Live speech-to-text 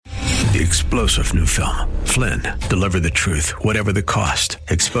The explosive new film, Flynn, deliver the truth, whatever the cost,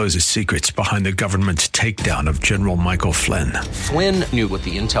 exposes secrets behind the government's takedown of General Michael Flynn. Flynn knew what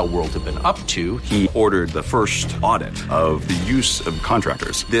the intel world had been up to. He ordered the first audit of the use of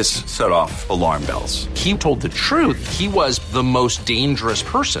contractors. This set off alarm bells. He told the truth. He was the most dangerous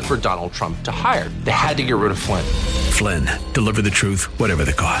person for Donald Trump to hire. They had to get rid of Flynn. Flynn, deliver the truth, whatever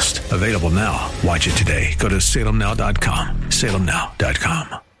the cost. Available now. Watch it today. Go to salemnow.com.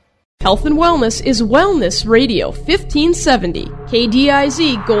 salemnow.com. Health and Wellness is Wellness Radio 1570,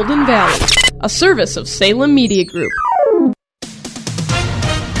 KDIZ Golden Valley, a service of Salem Media Group.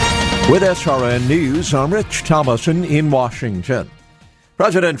 With SRN News, I'm Rich Thomason in Washington.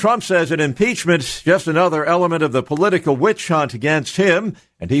 President Trump says an impeachment is just another element of the political witch hunt against him,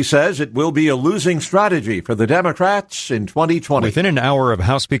 and he says it will be a losing strategy for the Democrats in 2020. Within an hour of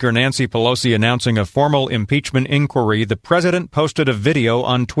House Speaker Nancy Pelosi announcing a formal impeachment inquiry, the president posted a video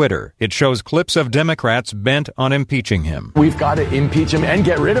on Twitter. It shows clips of Democrats bent on impeaching him. We've got to impeach him and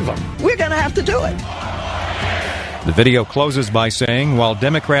get rid of him. We're going to have to do it. The video closes by saying, while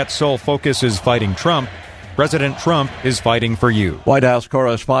Democrats' sole focus is fighting Trump, President Trump is fighting for you. White House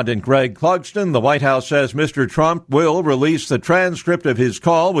correspondent Greg Clugston. The White House says Mr. Trump will release the transcript of his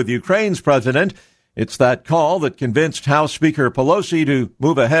call with Ukraine's president. It's that call that convinced House Speaker Pelosi to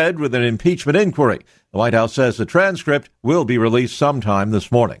move ahead with an impeachment inquiry. The White House says the transcript will be released sometime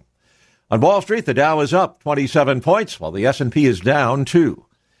this morning. On Wall Street, the Dow is up 27 points, while the S&P is down 2.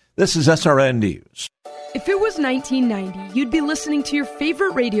 This is SRN News. If it was 1990, you'd be listening to your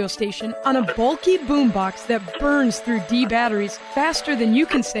favorite radio station on a bulky boombox that burns through D batteries faster than you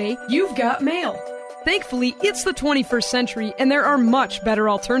can say, "You've got mail." Thankfully, it's the 21st century and there are much better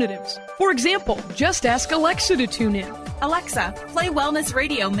alternatives. For example, just ask Alexa to tune in. Alexa, play Wellness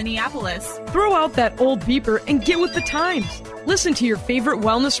Radio Minneapolis. Throw out that old beeper and get with the times. Listen to your favorite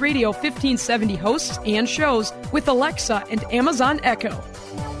Wellness Radio 1570 hosts and shows with Alexa and Amazon Echo.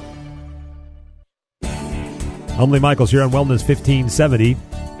 Humley Michaels here on Wellness 1570.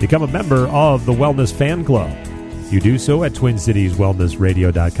 Become a member of the Wellness Fan Club. You do so at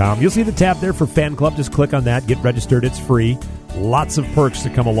TwinCitiesWellnessRadio.com. You'll see the tab there for Fan Club. Just click on that. Get registered. It's free. Lots of perks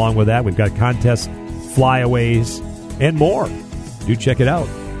that come along with that. We've got contests, flyaways, and more. Do check it out.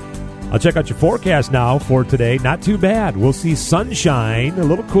 I'll check out your forecast now for today. Not too bad. We'll see sunshine. A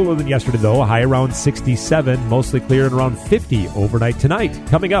little cooler than yesterday, though. A high around 67. Mostly clear and around 50 overnight tonight.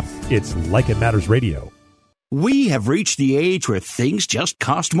 Coming up, it's Like It Matters Radio. We have reached the age where things just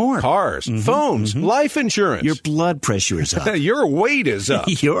cost more. Cars, phones, life insurance. Your blood pressure is up. Your weight is up.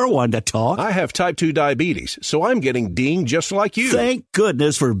 You're one to talk. I have type 2 diabetes, so I'm getting dinged just like you. Thank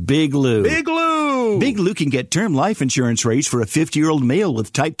goodness for Big Lou. Big Lou! Big Lou can get term life insurance rates for a 50-year-old male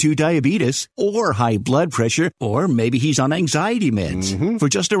with type 2 diabetes or high blood pressure, or maybe he's on anxiety meds. For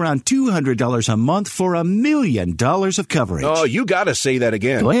just around $200 a month for $1 million of coverage. Oh, you got to say that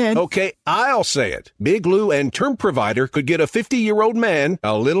again. Go ahead. Okay, I'll say it. Big Lou and term provider could get a 50-year-old man,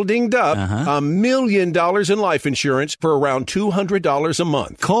 a little dinged up, $1 million in life insurance for around $200 a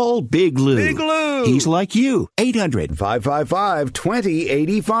month. Call Big Lou. Big Lou. He's like you.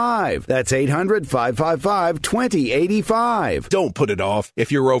 800-555-2085. That's 800-555-2085. Don't put it off.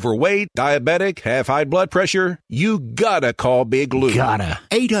 If you're overweight, diabetic, have high blood pressure, you gotta call Big Lou. Gotta.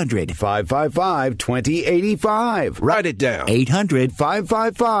 800-555-2085. Write it down.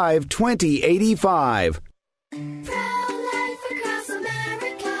 800-555-2085. Pro-life across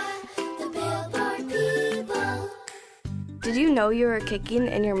America, the Billboard people. Did you know you were kicking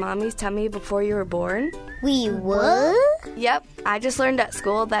in your mommy's tummy before you were born? We were? Yep, I just learned at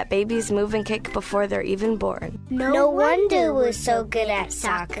school that babies move and kick before they're even born. No wonder we're so good at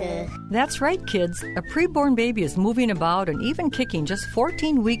soccer. That's right, kids. A preborn baby is moving about and even kicking just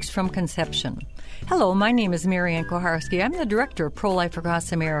 14 weeks from conception. Hello, my name is Marianne Koharski. I'm the director of Pro-Life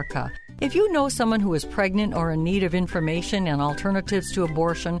Across America. If you know someone who is pregnant or in need of information and alternatives to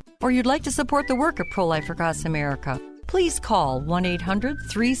abortion, or you'd like to support the work of Pro-Life Across America, please call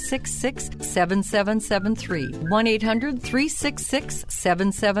 1-800-366-7773,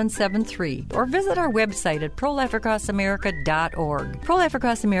 1-800-366-7773, or visit our website at prolifeacrossamerica.org. Pro-Life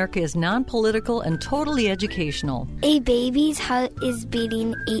Across America is non-political and totally educational. A baby's heart is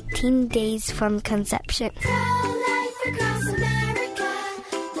beating 18 days from conception. Pro-life across America,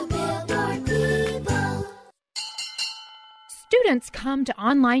 the Billboard people. Students come to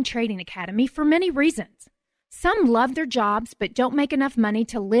Online Trading Academy for many reasons. Some love their jobs but don't make enough money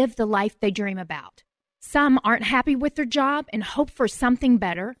to live the life they dream about. Some aren't happy with their job and hope for something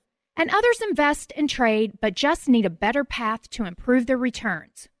better. And others invest and trade but just need a better path to improve their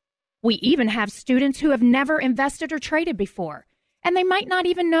returns. We even have students who have never invested or traded before And they might not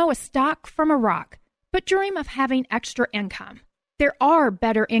even know a stock from a rock, but dream of having extra income. There are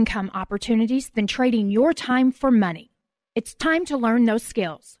better income opportunities than trading your time for money. It's time to learn those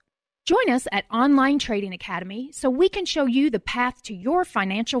skills. Join us at Online Trading Academy so we can show you the path to your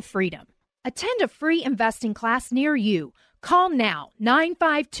financial freedom. Attend a free investing class near you. Call now,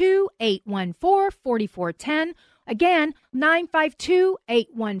 952-814-4410. Again,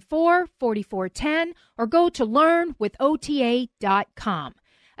 952-814-4410, or go to learnwithota.com.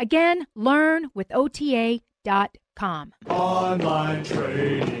 Again, learnwithota.com. Online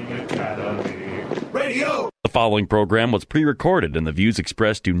Trading Academy Radio. The following program was pre-recorded, and the views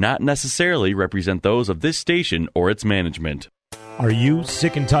expressed do not necessarily represent those of this station or its management. Are you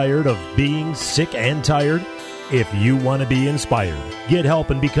sick and tired of being sick and tired? If you want to be inspired, get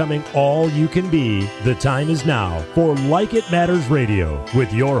help in becoming all you can be, the time is now for Like It Matters Radio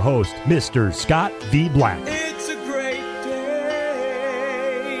with your host, Mr. Scott V. Black. It's a great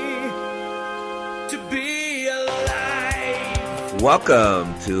day to be alive.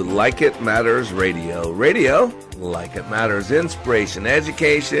 Welcome to Like It Matters Radio. Radio, like it matters, inspiration,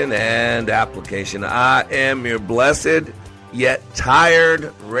 education, and application. I am your blessed yet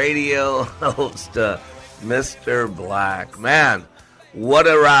tired radio host, Mr. Black. Man, what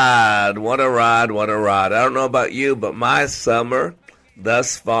a ride, what a ride, what a ride. I don't know about you, but my summer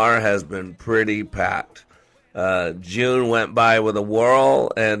thus far has been pretty packed. June went by with a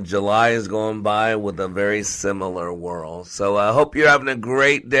whirl, and July is going by with a very similar whirl. So I hope you're having a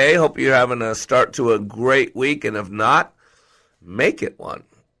great day. Hope you're having a start to a great week, and if not, make it one.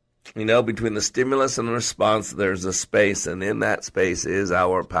 You know, between the stimulus and the response, there's a space, and in that space is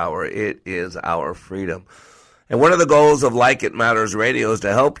our power. It is our freedom. And one of the goals of Like It Matters Radio is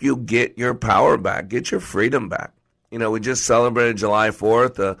to help you get your power back, get your freedom back. You know, we just celebrated July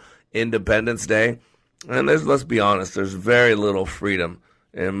 4th, Independence Day, and let's be honest, there's very little freedom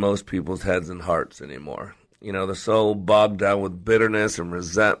in most people's heads and hearts anymore. You know, they're so bogged down with bitterness and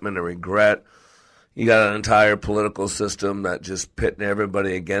resentment and regret. You got an entire political system that just pitting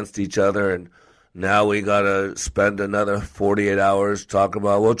everybody against each other, and now we got to spend another 48 hours talking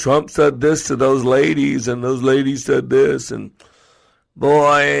about, well, Trump said this to those ladies, and those ladies said this, and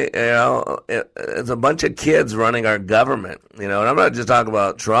boy, you know, it's a bunch of kids running our government, you know, and I'm not just talking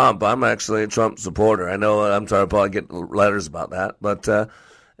about Trump. I'm actually a Trump supporter. I know, I'm sorry, I'll probably get letters about that, but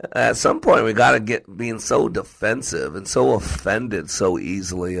at some point we got to get being so defensive and so offended so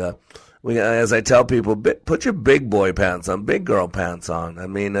easily. As I tell people, put your big boy pants on, big girl pants on. I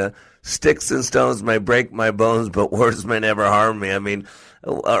mean, sticks and stones may break my bones, but words may never harm me. I mean,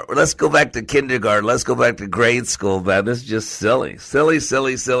 let's go back to kindergarten. Let's go back to grade school, man. This is just silly. Silly,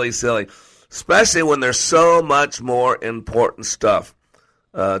 silly, silly, silly. Especially when there's so much more important stuff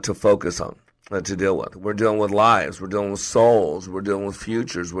to focus on, to deal with. We're dealing with lives. We're dealing with souls. We're dealing with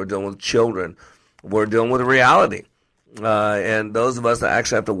futures. We're dealing with children. We're dealing with reality. And those of us that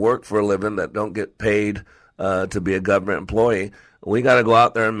actually have to work for a living, that don't get paid to be a government employee, we got to go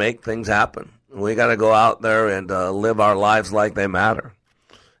out there and make things happen. We got to go out there and live our lives like they matter.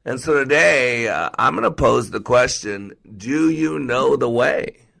 And so today, I'm going to pose the question, do you know the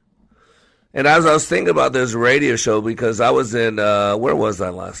way? And as I was thinking about this radio show, because I was in, where was I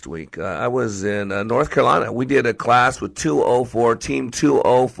last week? I was in North Carolina. We did a class with 204, Team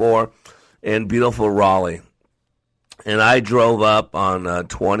 204 in beautiful Raleigh. And I drove up on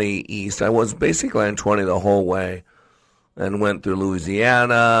 20 East. I was basically on 20 the whole way, and went through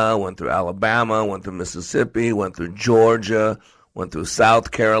Louisiana, went through Alabama, went through Mississippi, went through Georgia, went through South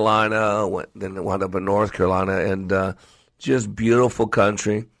Carolina, then wound up in North Carolina, and just beautiful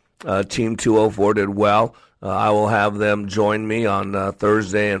country. Team 204 did well. I will have them join me on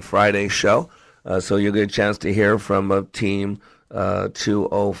Thursday and Friday show, so you'll get a chance to hear from Team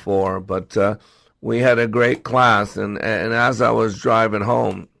 204. But we had a great class, and as I was driving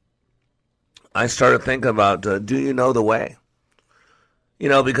home, I started thinking about, do you know the way? You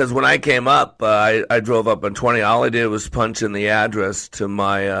know, because when I came up, I drove up on 20. All I did was punch in the address to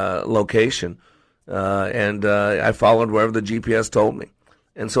my location, and I followed wherever the GPS told me.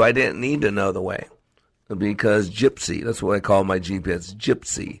 And so I didn't need to know the way, because Gypsy, that's what I call my GPS,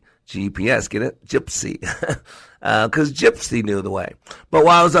 Gypsy. GPS, get it? Gypsy. Because Gypsy knew the way. But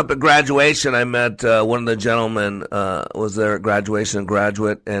while I was up at graduation, I met one of the gentlemen, was there at graduation,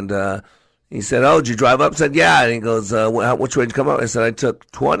 graduate, and he said, oh, did you drive up? I said, yeah. And he goes, which way did you come up? I said, I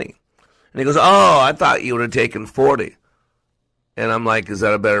took 20. And he goes, oh, I thought you would have taken 40. And I'm like, is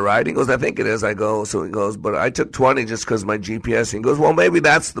that a better ride? He goes, I think it is. I go, so he goes, but I took 20 just because of my GPS. He goes, well, maybe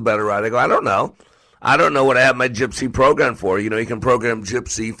that's the better ride. I go, I don't know. I don't know what I have my Gypsy program for. You know, you can program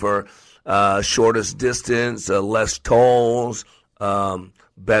Gypsy for shortest distance, less tolls,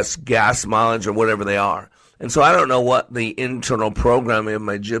 best gas mileage, or whatever they are. And so I don't know what the internal programming of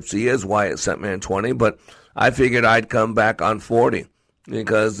my Gypsy is, why it set me on 20, but I figured I'd come back on 40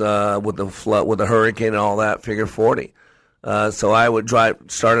 because with the flood, with the hurricane and all that, figure 40. So I would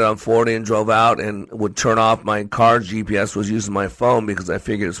started on 40 and drove out and would turn off my car's GPS, was using my phone because I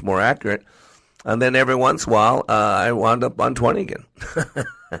figured it's more accurate. And then every once in a while, I wound up on 20 again.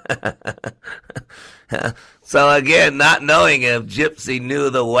 So again, not knowing if Gypsy knew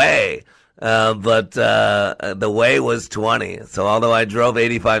the way, but the way was 20. So although I drove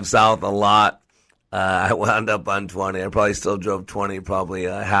 85 south a lot, I wound up on 20. I probably still drove 20, probably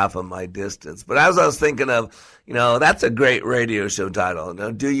half of my distance. But as I was thinking of, that's a great radio show title.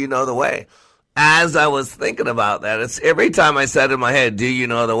 Do you know the way? As I was thinking about that, it's every time I said in my head, do you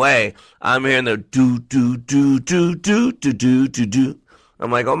know the way? I'm hearing the do, do, do, do, do, do, do, do, do.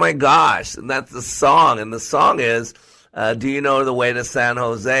 I'm like, oh my gosh. And that's the song. And the song is, do you know the way to San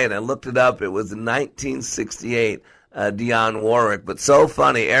Jose? And I looked it up. It was in 1968. Dionne Warwick. But so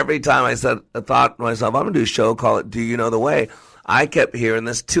funny, every time I thought to myself, I'm going to do a show, call it Do You Know the Way? I kept hearing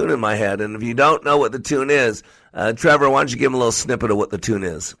this tune in my head. And if you don't know what the tune is, Trevor, why don't you give him a little snippet of what the tune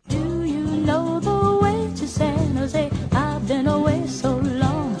is? Do you know the way to San Jose? I've been away so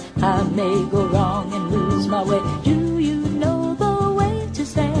long, I may go wrong and lose my way. Do you know the way to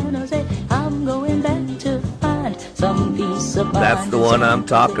San Jose? I'm going back to find some peace of mind. That's the one I'm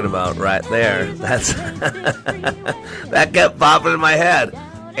talking about right there. That's that kept popping in my head.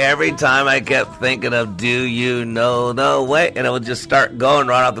 Every time I kept thinking of Do You Know the Way? And it would just start going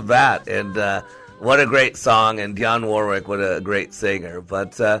right off the bat. And what a great song. And Dionne Warwick, what a great singer.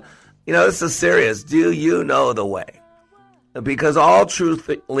 But, this is serious. Do you know the way? Because all true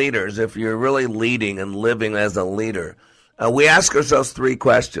leaders, if you're really leading and living as a leader, we ask ourselves three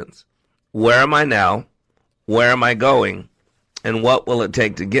questions. Where am I now? Where am I going? And what will it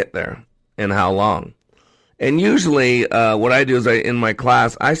take to get there? And how long? And usually what I do is in my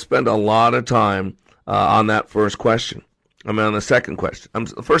class, I spend a lot of time on that first question. On the second question.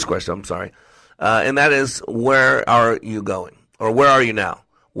 The first question, I'm sorry. And that is, where are you going? Or where are you now?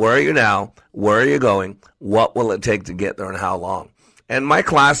 Where are you now? Where are you going? What will it take to get there and how long? And my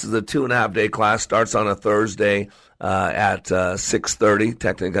class is a 2.5-day class. Starts on a Thursday at 6:30.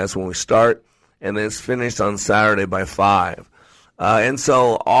 Technically, that's when we start. And then it's finished on Saturday by 5. And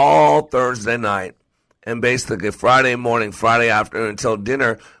so all Thursday night and basically Friday morning, Friday afternoon until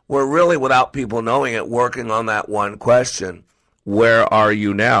dinner, we're really, without people knowing it, working on that one question. Where are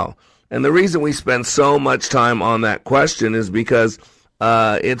you now? And the reason we spend so much time on that question is because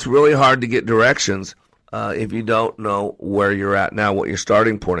it's really hard to get directions if you don't know where you're at now, what your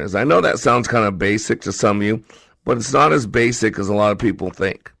starting point is. I know that sounds kind of basic to some of you, but it's not as basic as a lot of people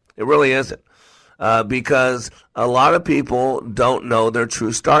think. It really isn't. Because a lot of people don't know their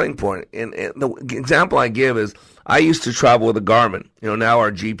true starting point. And the example I give is I used to travel with a Garmin. Now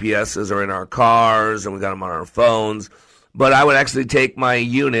our GPSs are in our cars and we got them on our phones. But I would actually take my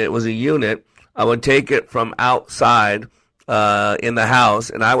unit. It was a unit. I would take it from outside in the house,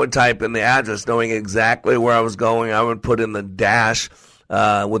 and I would type in the address knowing exactly where I was going. I would put in the dash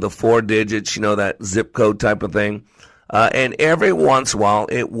with the 4 digits, that zip code type of thing. And every once in a while,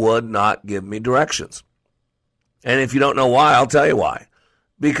 it would not give me directions. And if you don't know why, I'll tell you why.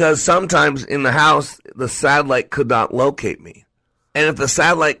 Because sometimes in the house, the satellite could not locate me. And if the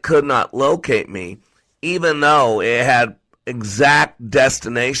satellite could not locate me, even though it had exact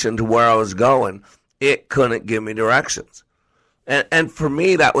destination to where I was going, it couldn't give me directions. And for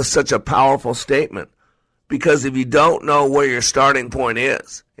me, that was such a powerful statement. Because if you don't know where your starting point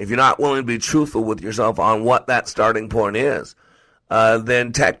is, if you're not willing to be truthful with yourself on what that starting point is,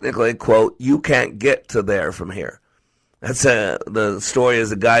 then technically, quote, you can't get to there from here. That's the story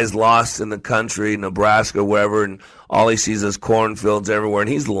is the guy's lost in the country, Nebraska, wherever, and all he sees is cornfields everywhere, and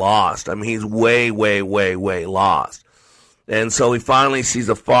he's lost. I mean, he's way, way, way, way lost. And so he finally sees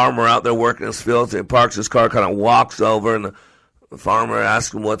a farmer out there working his fields, and he parks his car, kind of walks over, and the farmer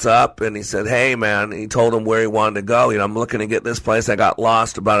asked him what's up, and he said, hey, man, he told him where he wanted to go. I'm looking to get this place. I got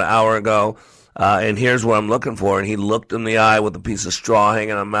lost about an hour ago, and here's what I'm looking for. And he looked in the eye with a piece of straw hanging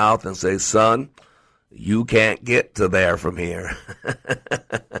in his mouth and said, son, you can't get to there from here.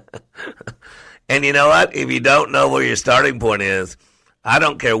 And you know what? If you don't know where your starting point is, I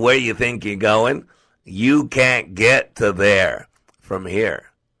don't care where you think you're going, you can't get to there from here.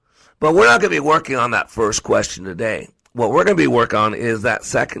 But we're not going to be working on that first question today. What we're going to be working on is that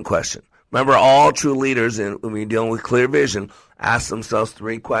second question. Remember, all true leaders, when we're dealing with clear vision, ask themselves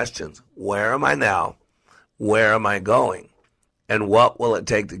 3 questions. Where am I now? Where am I going? And what will it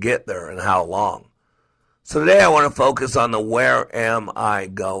take to get there and how long? So today I want to focus on the where am I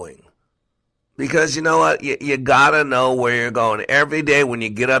going? Because you know what? You got to know where you're going. Every day when you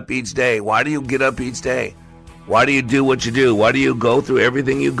get up each day, why do you get up each day? Why do you do what you do? Why do you go through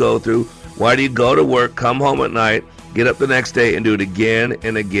everything you go through? Why do you go to work, come home at night, get up the next day, and do it again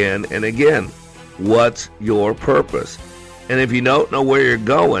and again and again? What's your purpose? And if you don't know where you're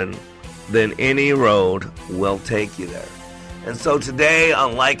going, then any road will take you there. And so today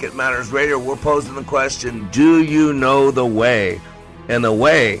on Like It Matters Radio, we're posing the question, do you know the way? And the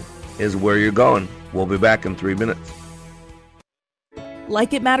way is where you're going. We'll be back in 3 minutes.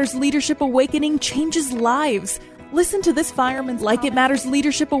 Like It Matters Leadership Awakening changes lives. Listen to this fireman's Like It Matters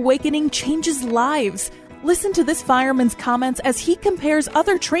Leadership Awakening changes lives. Listen to this fireman's comments as he compares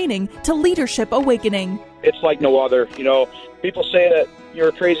other training to Leadership Awakening. It's like no other. You know, people say that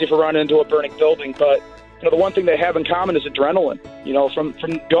you're crazy for running into a burning building, but you know, the one thing they have in common is adrenaline. You know, from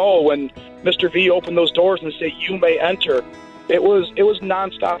go when Mr. V opened those doors and said, "You may enter," it was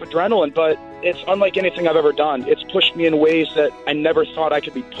nonstop adrenaline, but it's unlike anything I've ever done. It's pushed me in ways that I never thought I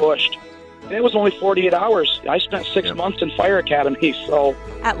could be pushed. And it was only 48 hours. I spent 6 months in Fire Academy, so...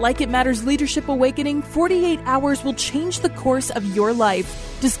 At Like It Matters Leadership Awakening, 48 hours will change the course of your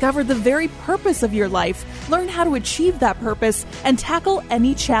life. Discover the very purpose of your life, learn how to achieve that purpose, and tackle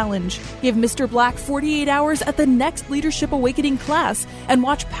any challenge. Give Mr. Black 48 hours at the next Leadership Awakening class and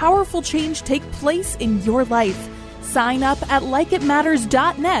watch powerful change take place in your life. Sign up at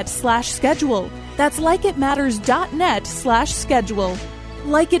likeitmatters.net/schedule. That's likeitmatters.net/schedule.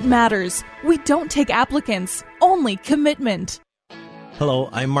 Like It Matters. We don't take applicants, only commitment.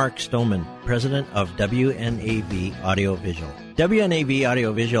 Hello, I'm Mark Stoneman, president of WNAV Audiovisual. WNAV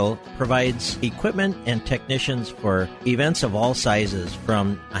Audiovisual provides equipment and technicians for events of all sizes,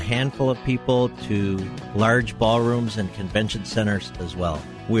 from a handful of people to large ballrooms and convention centers as well.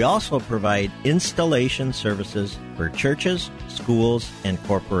 We also provide installation services for churches, schools, and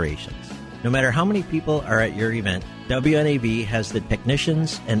corporations. No matter how many people are at your event, WNAV has the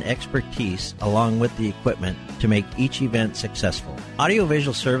technicians and expertise along with the equipment to make each event successful.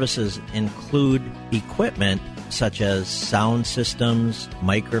 Audiovisual services include equipment such as sound systems,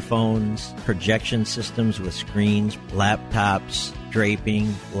 microphones, projection systems with screens, laptops,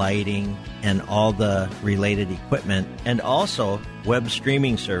 draping, lighting, and all the related equipment, and also web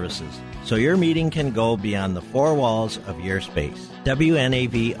streaming services, so your meeting can go beyond the four walls of your space.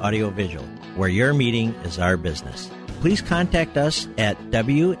 WNAV Audiovisual, where your meeting is our business. Please contact us at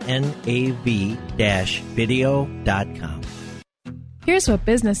wnav-video.com. Here's what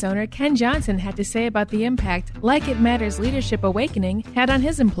business owner Ken Johnson had to say about the impact Like It Matters Leadership Awakening had on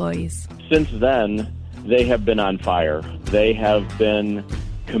his employees. Since then, they have been on fire. They have been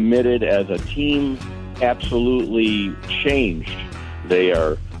committed as a team, absolutely changed. They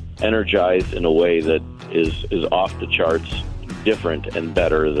are energized in a way that is off the charts, different and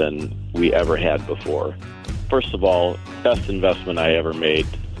better than we ever had before. First of all, best investment I ever made.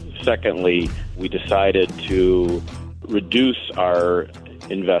 Secondly, we decided to reduce our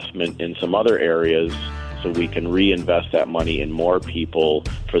investment in some other areas so we can reinvest that money in more people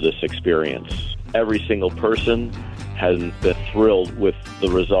for this experience. Every single person has been thrilled with the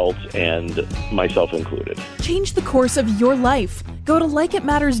results, and myself included. Change the course of your life. Go to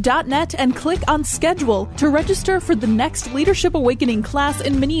likeitmatters.net and click on Schedule to register for the next Leadership Awakening class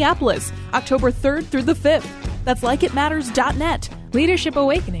in Minneapolis, October 3rd through the 5th. That's likeitmatters.net. Leadership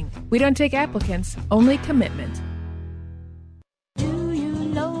Awakening. We don't take applicants, only commitment. Do you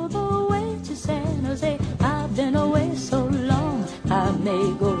know the way to San Jose? I've been away so long, I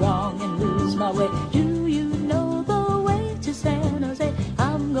may go wrong and lose my way. Do you know the way to San Jose?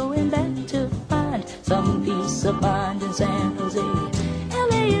 I'm going back to find some peace of mind in San Jose.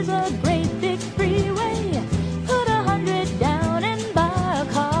 LA is a great big freeway. Put 100 down and buy a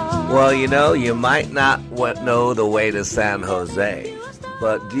car. Well, you know, you might not know the way to San Jose,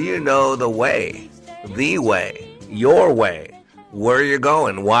 but do you know the way, your way, where you're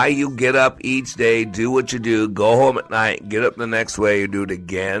going, why you get up each day, do what you do, go home at night, get up the next way, you do it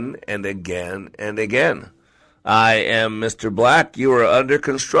again and again and again. I am Mr. Black. You are under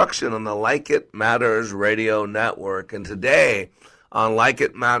construction on the Like It Matters Radio Network, and today on Like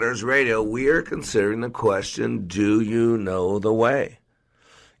It Matters Radio, we are considering the question, do you know the way?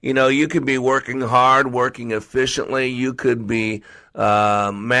 You know, you could be working hard, working efficiently. You could be,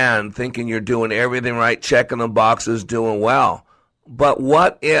 thinking you're doing everything right, checking the boxes, doing well. But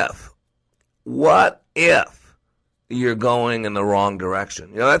what if you're going in the wrong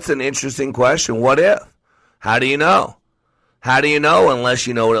direction? You know, that's an interesting question. What if? How do you know? How do you know unless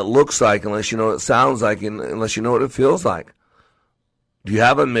you know what it looks like, unless you know what it sounds like, unless you know what it feels like? Do you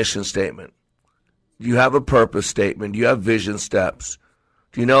have a mission statement? Do you have a purpose statement? Do you have vision steps?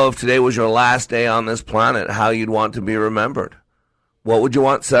 Do you know if today was your last day on this planet, how you'd want to be remembered? What would you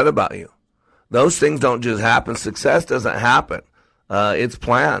want said about you? Those things don't just happen. Success doesn't happen. It's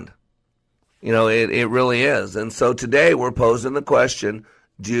planned. It really is. And so today we're posing the question,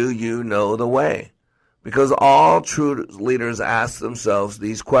 do you know the way? Because all true leaders ask themselves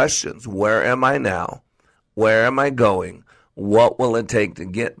these questions. Where am I now? Where am I going? What will it take to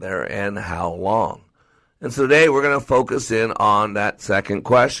get there, and how long? And so today we're going to focus in on that second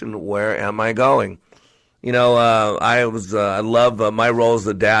question, where am I going? I love my role as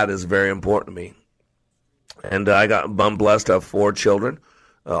a dad is very important to me. And I'm blessed to have 4 children,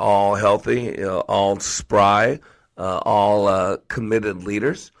 all healthy, all spry, all committed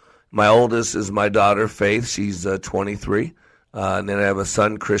leaders. My oldest is my daughter, Faith. She's 23. And then I have a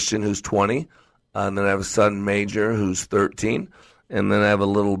son, Christian, who's 20. And then I have a son, Major, who's 13. And then I have a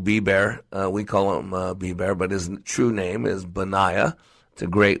little B-Bear. We call him B-Bear, but his true name is Benaiah. It's a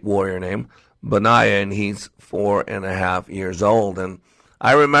great warrior name. Benaiah, and he's 4.5 years old. And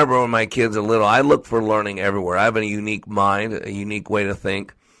I remember when my kids are little, I look for learning everywhere. I have a unique mind, a unique way to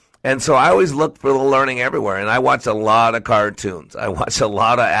think. And so I always look for the learning everywhere. And I watch a lot of cartoons. I watch a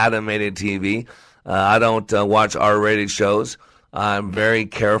lot of animated TV. I don't watch R-rated shows. I'm very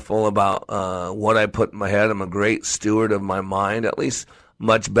careful about what I put in my head. I'm a great steward of my mind, at least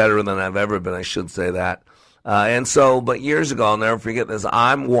much better than I've ever been, I should say that. But years ago, I'll never forget this,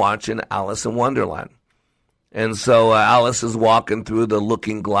 I'm watching Alice in Wonderland. And so Alice is walking through the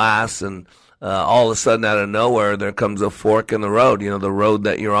looking glass, and all of a sudden, out of nowhere, there comes a fork in the road. The road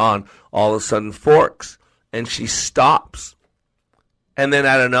that you're on, all of a sudden forks, and she stops. And then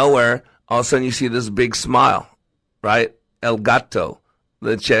out of nowhere, all of a sudden you see this big smile, right? El Gato,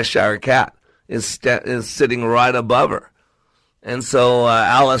 the Cheshire Cat, is sitting right above her. And so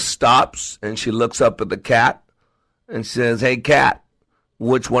Alice stops, and she looks up at the cat, and she says, "Hey, cat,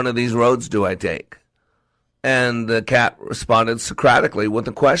 which one of these roads do I take?" And the cat responded Socratically with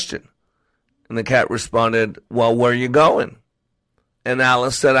a question. And the cat responded, "Well, where are you going?" And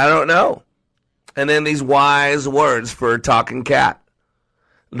Alice said, "I don't know." And then these wise words for a talking cat.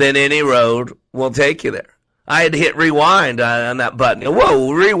 "Then any road will take you there." I had to hit rewind on that button.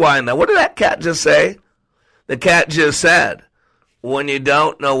 Whoa, rewind that. What did that cat just say? The cat just said, when you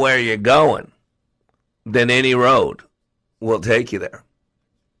don't know where you're going, then any road will take you there.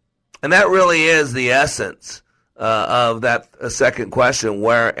 And that really is the essence of that second question,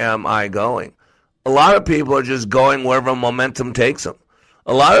 where am I going? A lot of people are just going wherever momentum takes them.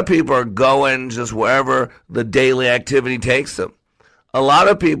 A lot of people are going just wherever the daily activity takes them. A lot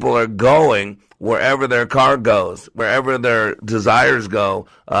of people are going wherever their car goes, wherever their desires go.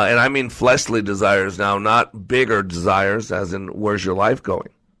 And I mean fleshly desires now, not bigger desires, as in where's your life going?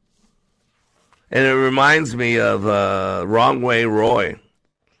 And it reminds me of Wrong Way Roy.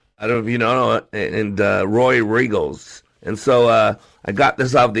 I don't know if you know it, and Roy Riegels. And so I got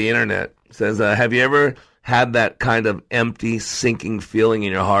this off the internet. It says, have you ever had that kind of empty, sinking feeling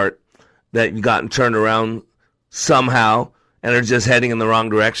in your heart that you've gotten turned around somehow and are just heading in the wrong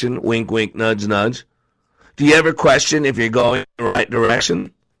direction? Wink, wink, nudge, nudge. Do you ever question if you're going in the right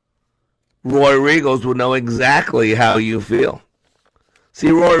direction? Roy Riegels would know exactly how you feel.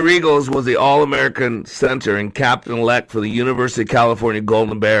 See, Roy Riegels was the All-American center and captain-elect for the University of California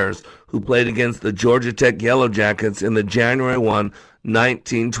Golden Bears, who played against the Georgia Tech Yellow Jackets in the January 1,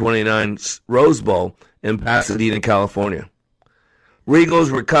 1929 Rose Bowl in Pasadena, California.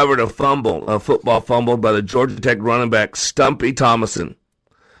 Riegels recovered a football fumble by the Georgia Tech running back Stumpy Thomason.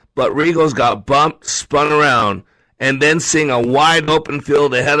 But Riegels got bumped, spun around, and then seeing a wide-open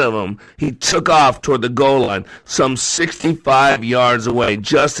field ahead of him, he took off toward the goal line, some 65 yards away,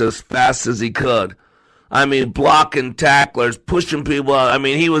 just as fast as he could. I mean, blocking tacklers, pushing people out. I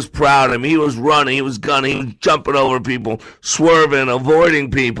mean, he was proud of him. He was running, he was gunning, he was jumping over people, swerving,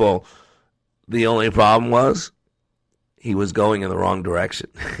 avoiding people. The only problem was he was going in the wrong direction.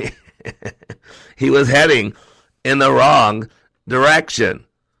 He was heading in the wrong direction.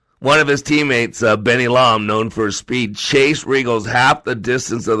 One of his teammates, Benny Lom, known for his speed, chased Riegels half the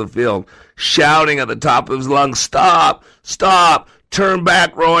distance of the field, shouting at the top of his lungs, "Stop! Stop! Turn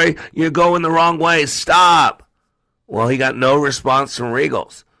back, Roy! You're going the wrong way! Stop!" Well, he got no response from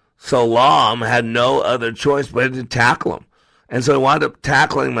Riegels. So Lom had no other choice but to tackle him. And so he wound up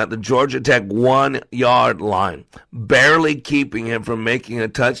tackling him at the Georgia Tech 1-yard line, barely keeping him from making a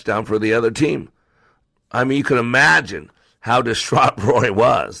touchdown for the other team. I mean, you can imagine how distraught Roy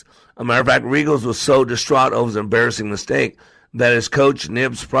was. As a matter of fact, Riegels was so distraught over his embarrassing mistake that his coach,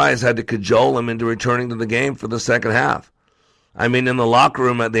 Nibs Price, had to cajole him into returning to the game for the second half. I mean, in the locker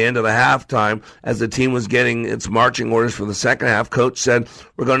room at the end of the halftime, as the team was getting its marching orders for the second half, coach said,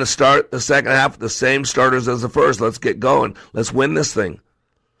 we're going to start the second half with the same starters as the first. Let's get going. Let's win this thing.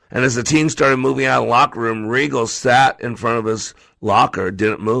 And as the team started moving out of the locker room, Regal sat in front of his locker,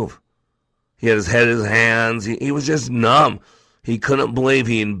 didn't move. He had his head in his hands. He was just numb. He couldn't believe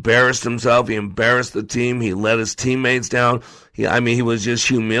he embarrassed himself. He embarrassed the team. He let his teammates down. He was just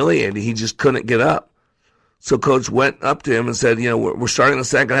humiliated. He just couldn't get up. So coach went up to him and said, we're starting the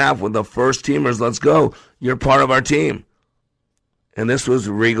second half with the first teamers. Let's go. You're part of our team. And this was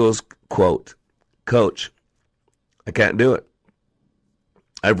Regal's quote. Coach, I can't do it.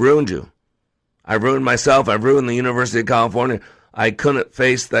 I've ruined you. I've ruined myself. I've ruined the University of California. I couldn't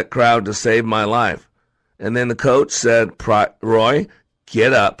face that crowd to save my life. And then the coach said, Roy,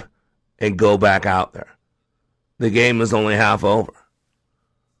 get up and go back out there. The game is only half over.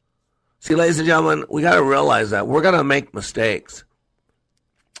 See, ladies and gentlemen, we got to realize that we're going to make mistakes.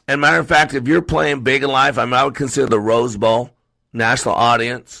 And matter of fact, if you're playing big in life, I would consider the Rose Bowl, national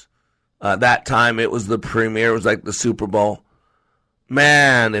audience. That time it was the premiere. It was like the Super Bowl.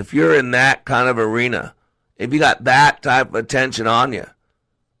 Man, if you're in that kind of arena, if you got that type of attention on you,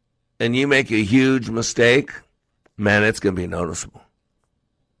 and you make a huge mistake, man, it's going to be noticeable.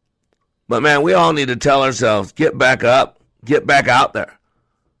 But man, we all need to tell ourselves, get back up, get back out there.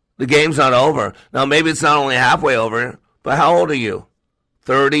 The game's not over. Now, maybe it's not only halfway over, but how old are you?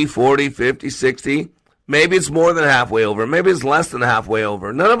 30, 40, 50, 60? Maybe it's more than halfway over. Maybe it's less than halfway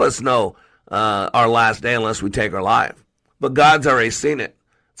over. None of us know our last day unless we take our life. But God's already seen it.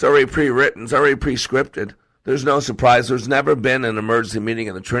 It's already pre-written. It's already pre-scripted. There's no surprise. There's never been an emergency meeting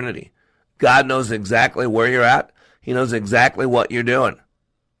of the Trinity. God knows exactly where you're at. He knows exactly what you're doing.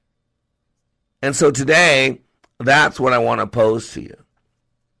 And so today, that's what I want to pose to you.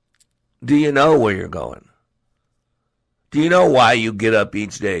 Do you know where you're going? Do you know why you get up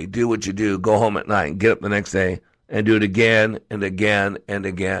each day, do what you do, go home at night, and get up the next day, and do it again and again and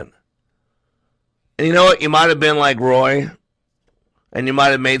again? And you know what? You might have been like Roy, and you might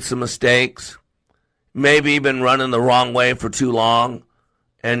have made some mistakes, maybe been running the wrong way for too long,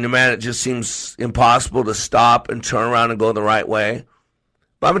 and man, it just seems impossible to stop and turn around and go the right way.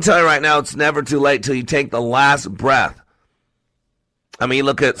 But I'm going to tell you right now, it's never too late till you take the last breath. I mean, you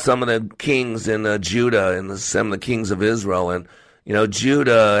look at some of the kings in Judah and some of the kings of Israel, and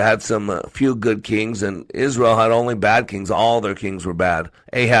Judah had a few good kings, and Israel had only bad kings. All their kings were bad.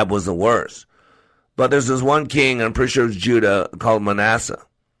 Ahab was the worst. But there's this one king, I'm pretty sure it's Judah, called Manasseh.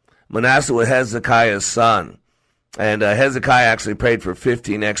 Manasseh was Hezekiah's son, and Hezekiah actually prayed for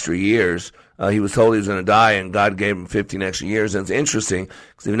 15 extra years. He was told he was going to die, and God gave him 15 extra years. And it's interesting,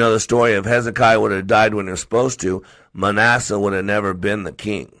 because if you know the story, if Hezekiah would have died when he was supposed to, Manasseh would have never been the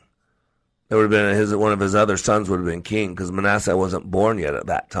king. There would have been one of his other sons would have been king, because Manasseh wasn't born yet at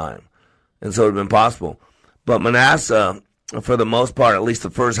that time. And so it would have been possible. But Manasseh, for the most part, at least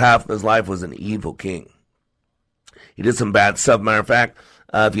the first half of his life, was an evil king. He did some bad stuff. Matter of fact,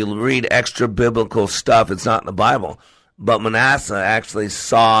 if you read extra biblical stuff, it's not in the Bible. But Manasseh actually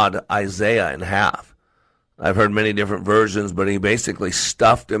sawed Isaiah in half. I've heard many different versions, but he basically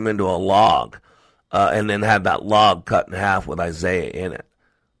stuffed him into a log and then had that log cut in half with Isaiah in it.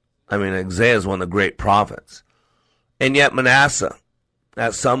 I mean, Isaiah is one of the great prophets. And yet Manasseh,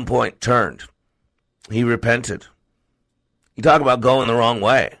 at some point, turned. He repented. You talk about going the wrong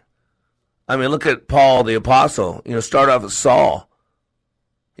way. I mean, look at Paul the Apostle. Start off as Saul.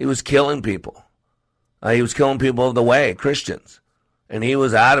 He was killing people. He was killing people of the way, Christians. And he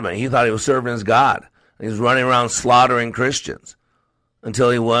was adamant. He thought he was serving his God. He was running around slaughtering Christians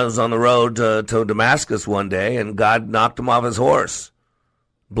until he was on the road to Damascus one day, and God knocked him off his horse,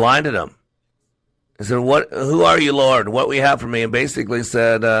 blinded him. He said, who are you, Lord? What will you have for me? And basically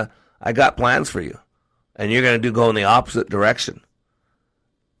said, I got plans for you, and you're going to go in the opposite direction.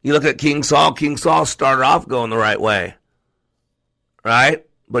 You look at King Saul. King Saul started off going the right way, right?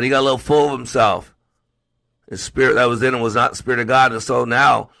 But he got a little full of himself. His spirit that was in him was not the Spirit of God, and so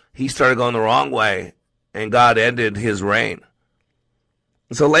now he started going the wrong way, and God ended his reign.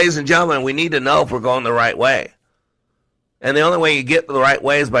 And so, ladies and gentlemen, we need to know if we're going the right way. And the only way you get the right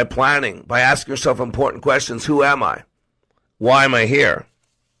way is by planning, by asking yourself important questions. Who am I? Why am I here?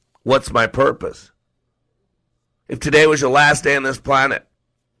 What's my purpose? If today was your last day on this planet,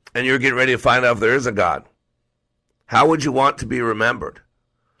 and you're getting ready to find out if there is a God, how would you want to be remembered?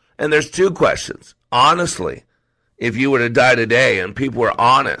 And there's two questions. Honestly, if you were to die today and people were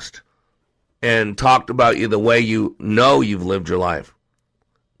honest and talked about you the way you know you've lived your life,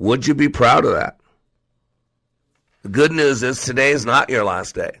 would you be proud of that? The good news is today is not your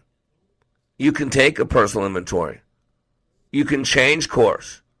last day. You can take a personal inventory. You can change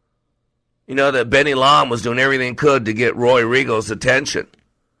course. You know that Benny Long was doing everything he could to get Roy Regal's attention,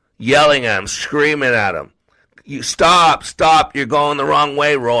 yelling at him, screaming at him. You stop, you're going the wrong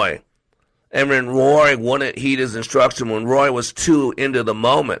way, Roy. And when Roy wouldn't heed his instruction, when Roy was too into the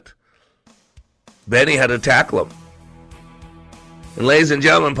moment, Benny had to tackle him. And ladies and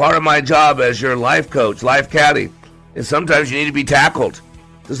gentlemen, part of my job as your life coach, life caddy, is sometimes you need to be tackled.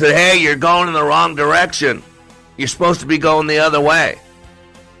 To say, hey, you're going in the wrong direction. You're supposed to be going the other way.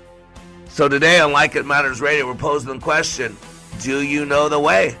 So today on Like It Matters Radio, we're posing the question, do you know the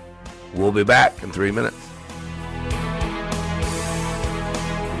way? We'll be back in 3 minutes.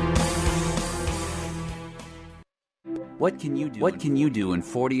 What can you do in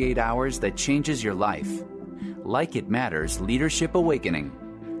 48 hours that changes your life? Like It Matters Leadership Awakening.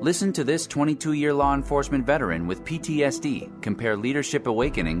 Listen to this 22-year law enforcement veteran with PTSD compare Leadership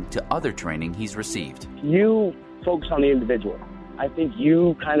Awakening to other training he's received. You focus on the individual. I think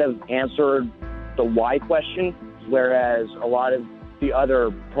you kind of answered the why question, whereas a lot of the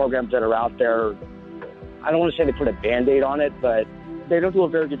other programs that are out there, I don't want to say they put a Band-Aid on it, but they don't do a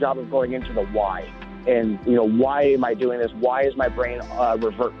very good job of going into the why. And, why am I doing this? Why is my brain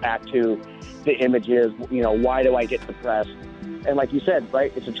revert back to the images? Why do I get depressed? And like you said,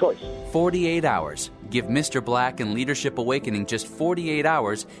 right, it's a choice. 48 hours. Give Mr. Black and Leadership Awakening just 48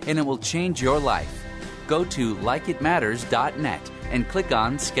 hours, and it will change your life. Go to likeitmatters.net and click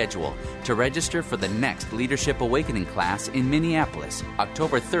on Schedule to register for the next Leadership Awakening class in Minneapolis,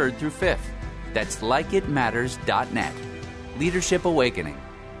 October 3rd through 5th. That's likeitmatters.net. Leadership Awakening,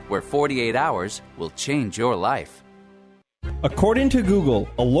 where 48 hours will change your life. According to Google,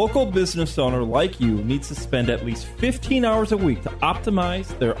 a local business owner like you needs to spend at least 15 hours a week to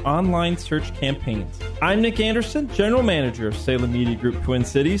optimize their online search campaigns. I'm Nick Anderson, General Manager of Salem Media Group Twin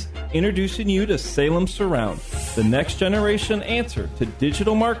Cities, introducing you to Salem Surround, the next generation answer to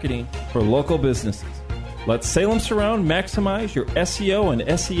digital marketing for local businesses. Let Salem Surround maximize your SEO and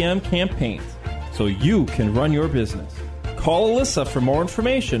SEM campaigns so you can run your business. Call Alyssa for more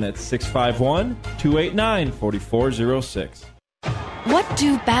information at 651-289-4406. What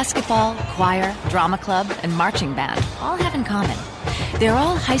do basketball, choir, drama club, and marching band all have in common? They're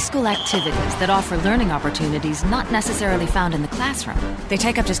all high school activities that offer learning opportunities not necessarily found in the classroom. They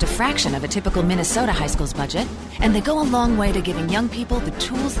take up just a fraction of a typical Minnesota high school's budget, and they go a long way to giving young people the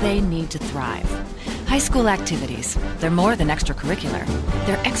tools they need to thrive. High school activities, they're more than extracurricular.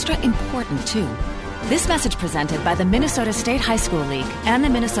 They're extra important, too. This message presented by the Minnesota State High School League and the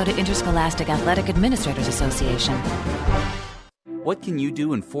Minnesota Interscholastic Athletic Administrators Association. What can you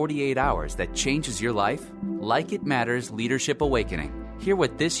do in 48 hours that changes your life? Like It Matters Leadership Awakening. Hear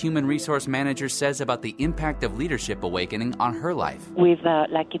what this human resource manager says about the impact of Leadership Awakening on her life. With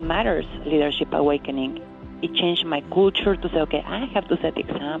Like It Matters Leadership Awakening, it changed my culture to say, okay, I have to set the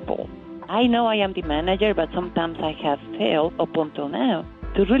example. I know I am the manager, but sometimes I have failed up until now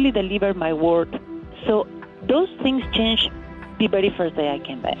to really deliver my word. So those things changed the very first day I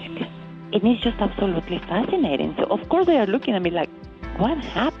came back. And it's just absolutely fascinating. So, of course, they are looking at me like, what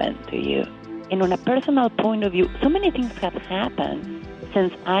happened to you? And on a personal point of view, so many things have happened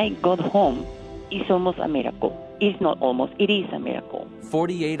since I got home. It's almost a miracle. It's not almost, it is a miracle.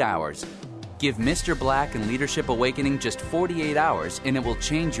 48 hours. Give Mr. Black and Leadership Awakening just 48 hours, and it will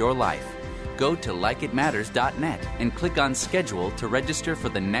change your life. Go to likeitmatters.net and click on Schedule to register for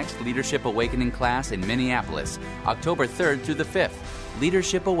the next Leadership Awakening class in Minneapolis, October 3rd through the 5th.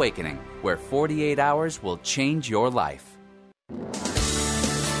 Leadership Awakening, where 48 hours will change your life.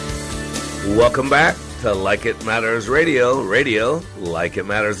 Welcome back to Like It Matters Radio. Radio, like it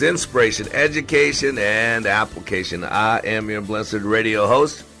matters, inspiration, education, and application. I am your blessed radio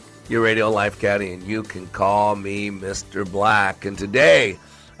host, your radio life caddy, and you can call me Mr. Black. And today,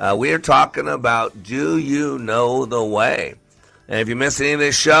 we are talking about, do you know the way? And if you miss any of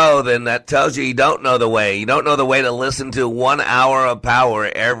this show, then that tells you don't know the way. You don't know the way to listen to 1 hour of power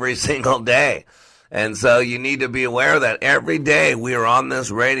every single day. And so you need to be aware that every day we are on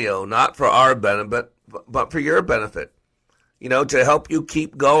this radio, not for our benefit, but for your benefit. To help you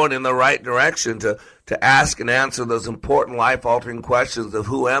keep going in the right direction, to ask and answer those important life-altering questions of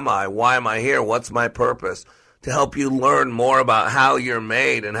who am I, why am I here, what's my purpose, to help you learn more about how you're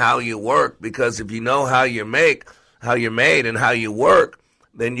made and how you work. Because if you know how you're made and how you work,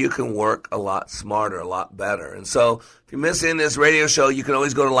 then you can work a lot smarter, a lot better. And so if you're missing this radio show, you can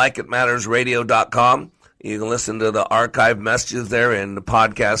always go to likeitmattersradio.com. You can listen to the archive messages there in the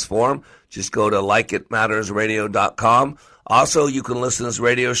podcast form. Just go to likeitmattersradio.com. Also, you can listen to this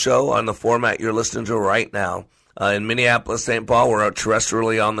radio show on the format you're listening to right now. In Minneapolis, St. Paul, we're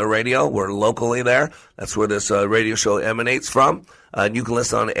terrestrially on the radio. We're locally there. That's where this radio show emanates from. You can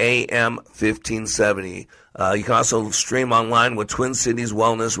listen on AM 1570. You can also stream online with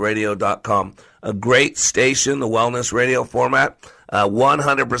TwinCitiesWellnessRadio.com. A great station, the Wellness Radio format,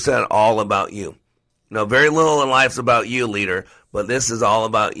 100% all about you. Very little in life's about you, leader, but this is all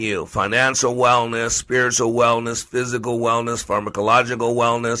about you. Financial wellness, spiritual wellness, physical wellness, pharmacological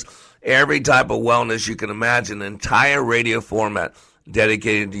wellness, every type of wellness you can imagine, an entire radio format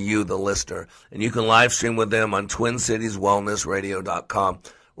dedicated to you, the listener. And you can live stream with them on TwinCitiesWellnessRadio.com.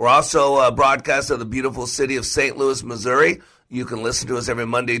 We're also broadcast at the beautiful city of St. Louis, Missouri. You can listen to us every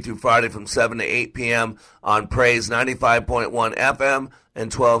Monday through Friday from 7 to 8 p.m. on Praise 95.1 FM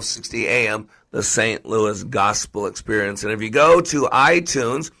and 1260 AM, the St. Louis Gospel Experience. And if you go to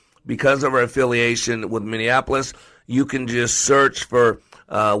iTunes, because of our affiliation with Minneapolis, you can just search for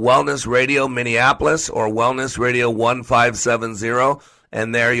Wellness Radio Minneapolis or Wellness Radio 1570,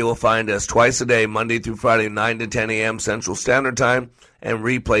 and there you will find us twice a day, Monday through Friday, 9 to 10 a.m. Central Standard Time, and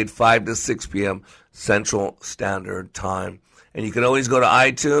replayed 5 to 6 p.m. Central Standard Time. And you can always go to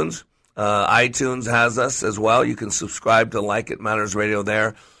iTunes. iTunes has us as well. You can subscribe to Like It Matters Radio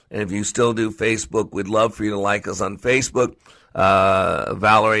there. And if you still do Facebook, we'd love for you to like us on Facebook.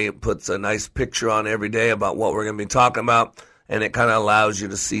 Valerie puts a nice picture on every day about what we're going to be talking about, and it kind of allows you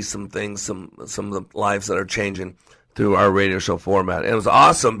to see some things, some of the lives that are changing through our radio show format. And it was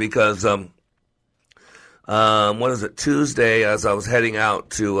awesome because, Tuesday, as I was heading out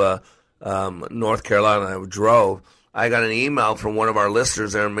to North Carolina, I drove, I got an email from one of our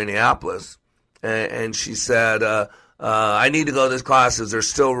listeners there in Minneapolis, and she said, I need to go to this class. Is there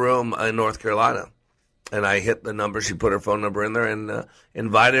still room in North Carolina? And I hit the number. She put her phone number in there and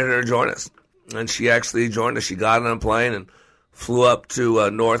invited her to join us. And she actually joined us. She got on a plane and flew up to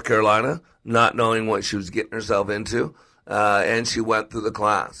North Carolina, not knowing what she was getting herself into. And she went through the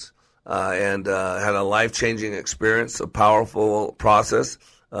class and had a life-changing experience, a powerful process,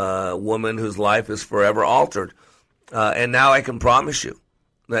 a woman whose life is forever altered. And now I can promise you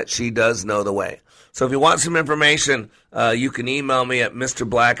that she does know the way. So if you want some information, you can email me at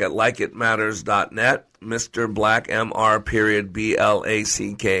mrblack@likeitmatters.net, Mr. Black,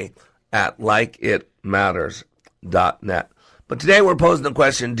 MR.BLACK @likeitmatters.net. But today we're posing the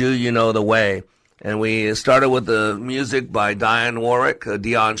question, do you know the way? And we started with the music by Dionne Warwick,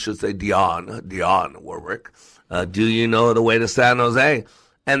 Dionne Warwick. Do you know the way to San Jose?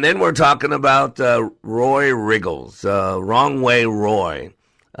 And then we're talking about Roy Riggles, Wrong Way Roy.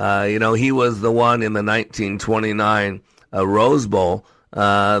 He was the one in the 1929 Rose Bowl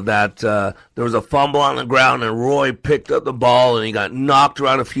that there was a fumble on the ground and Roy picked up the ball and he got knocked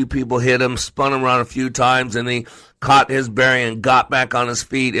around. A few people hit him, spun him around a few times, and he caught his bearing and got back on his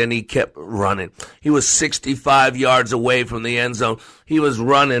feet, and he kept running. He was 65 yards away from the end zone. He was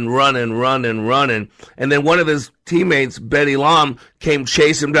running. And then one of his teammates, Benny Lom, came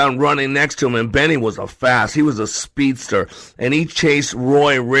chase him down, running next to him, and Benny was he was a speedster, and he chased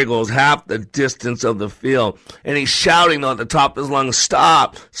Roy Riggles half the distance of the field, and he's shouting at the top of his lungs,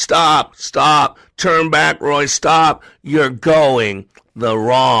 stop, stop, stop, turn back, Roy, stop, you're going the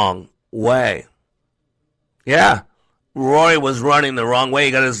wrong way. Yeah. Roy was running the wrong way.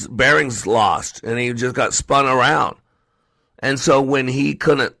 He got his bearings lost, and he just got spun around. And so when Roy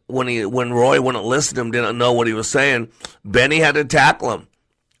wouldn't listen to him, didn't know what he was saying, Benny had to tackle him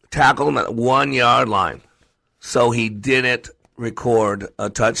at the 1 yard line. So he didn't record a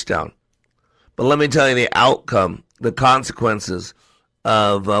touchdown. But let me tell you the outcome, the consequences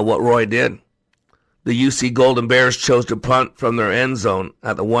of what Roy did. The UC Golden Bears chose to punt from their end zone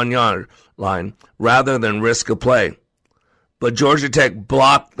at the 1 yard line rather than risk a play. But Georgia Tech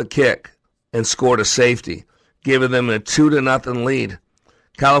blocked the kick and scored a safety, giving them a 2-0 lead.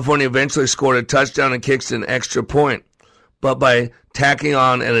 California eventually scored a touchdown and kicked an extra point. But by tacking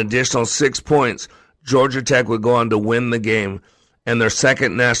on an additional 6 points, Georgia Tech would go on to win the game and their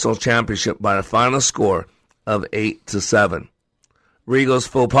second national championship by a final score of 8-7. Riggles'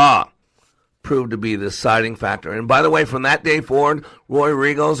 faux pas proved to be the deciding factor. And by the way, from that day forward, Roy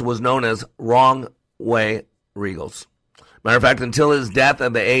Riggles was known as Wrong Way Riggles. Matter of fact, until his death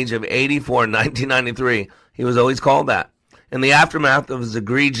at the age of 84 in 1993, he was always called that. In the aftermath of his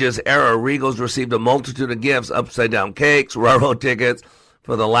egregious error, Riggles received a multitude of gifts, upside-down cakes, railroad tickets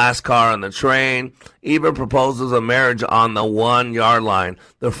for the last car on the train, even proposals of marriage on the 1 yard line.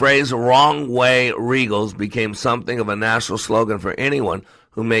 The phrase Wrong Way Riggles became something of a national slogan for anyone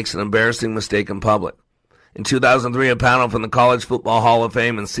who makes an embarrassing mistake in public. In 2003, a panel from the College Football Hall of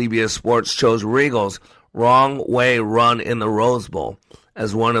Fame and CBS Sports chose Riggles' wrong way run in the Rose Bowl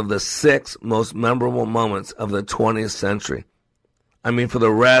as one of the 6 most memorable moments of the 20th century. I mean, for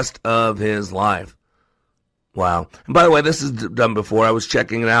the rest of his life. Wow. And by the way, this is done before. I was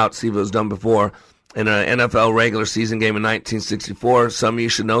checking it out, see if it was done before. In an NFL regular season game in 1964, some of you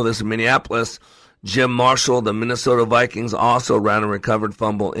should know this, in Minneapolis, Jim Marshall, the Minnesota Vikings, also ran a recovered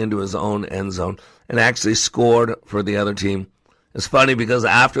fumble into his own end zone and actually scored for the other team. It's funny because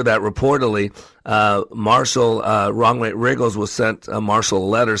after that, reportedly, Marshall, Wrongway Riggles was sent Marshall a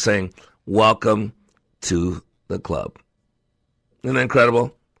letter saying, "Welcome to the club." Isn't that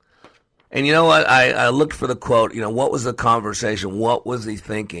incredible? And you know what? I looked for the quote. What was the conversation? What was he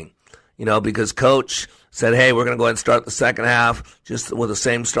thinking? Because Coach said, hey, we're going to go ahead and start the second half just with the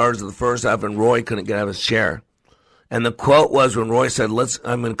same starters of the first half, and Roy couldn't get out of his chair. And the quote was when Roy said,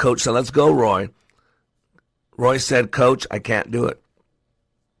 Coach said, "Let's go, Roy." Roy said, "Coach, I can't do it.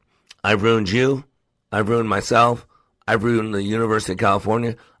 I've ruined you. I've ruined myself. I've ruined the University of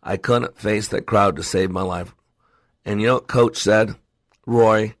California. I couldn't face that crowd to save my life." And you know what Coach said?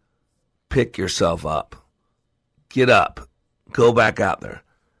 "Roy, pick yourself up. Get up. Go back out there.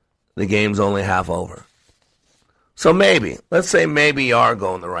 The game's only half over." So maybe, let's say maybe you are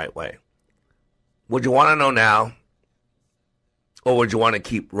going the right way. Would you want to know now? Or would you want to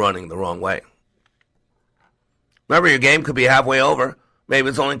keep running the wrong way? Remember, your game could be halfway over. Maybe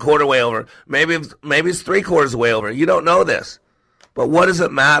it's only quarter way over. Maybe it's 3/4 way over. You don't know this. But what does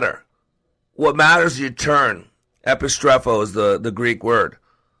it matter? What matters is you turn. Epistrepho is the Greek word.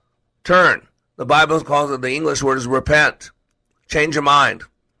 Turn. The Bible calls it, the English word is repent. Change your mind.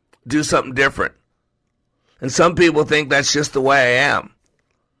 Do something different. And some people think that's just the way I am.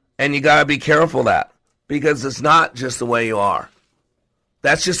 And you got to be careful of that, because it's not just the way you are.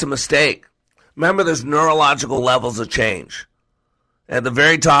 That's just a mistake. Remember, there's neurological levels of change. At the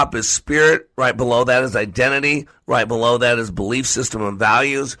very top is spirit. Right below that is identity. Right below that is belief system and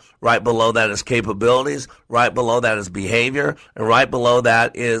values. Right below that is capabilities. Right below that is behavior. And right below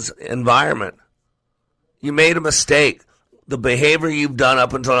that is environment. You made a mistake. The behavior you've done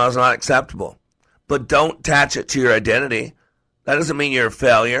up until now is not acceptable. But don't attach it to your identity. That doesn't mean you're a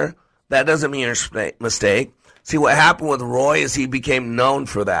failure. That doesn't mean you're a mistake. See, what happened with Roy is he became known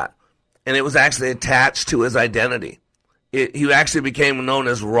for that. And it was actually attached to his identity. He actually became known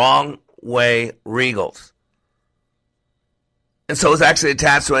as Wrong Way Riggles. And so it's actually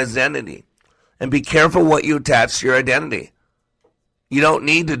attached to his identity. And be careful what you attach to your identity. You don't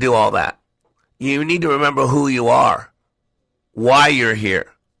need to do all that. You need to remember who you are, why you're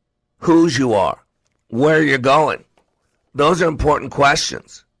here, whose you are, where you're going. Those are important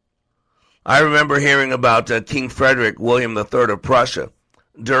questions. I remember hearing about King Frederick William III of Prussia.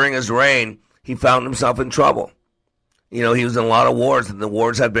 During his reign, he found himself in trouble. He was in a lot of wars, and the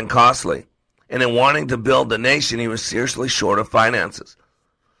wars had been costly. And in wanting to build the nation, he was seriously short of finances.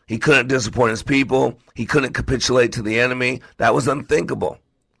 He couldn't disappoint his people. He couldn't capitulate to the enemy. That was unthinkable.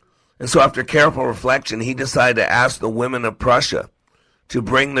 And so after careful reflection, he decided to ask the women of Prussia to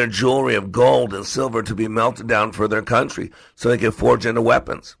bring their jewelry of gold and silver to be melted down for their country so they could forge into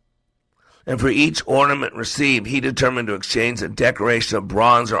weapons. And for each ornament received, he determined to exchange a decoration of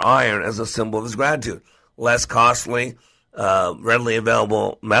bronze or iron as a symbol of his gratitude. Less costly, readily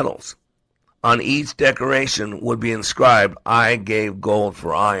available metals. On each decoration would be inscribed, "I gave gold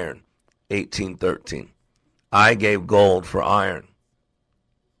for iron," 1813. I gave gold for iron.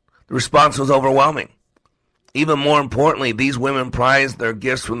 The response was overwhelming. Even more importantly, these women prized their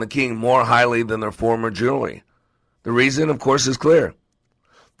gifts from the king more highly than their former jewelry. The reason, of course, is clear.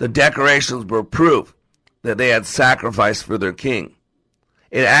 The decorations were proof that they had sacrificed for their king.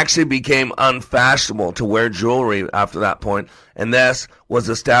 It actually became unfashionable to wear jewelry after that point, and thus was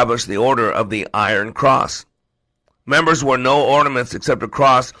established the order of the Iron Cross. Members wore no ornaments except a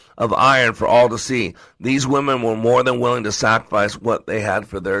cross of iron for all to see. These women were more than willing to sacrifice what they had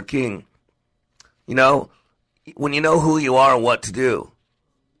for their king. When you know who you are and what to do,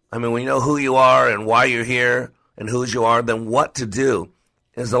 when you know who you are and why you're here and whose you are, then what to do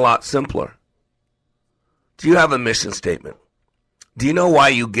is a lot simpler. Do you have a mission statement? Do you know why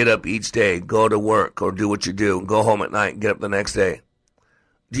you get up each day, go to work, or do what you do, go home at night and get up the next day?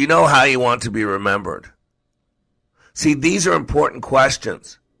 Do you know how you want to be remembered? See, these are important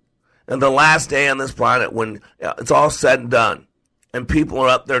questions. And the last day on this planet, when it's all said and done, and people are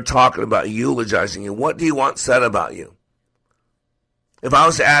up there talking about you, eulogizing you, what do you want said about you? If I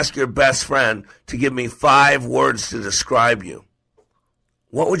was to ask your best friend to give me 5 words to describe you,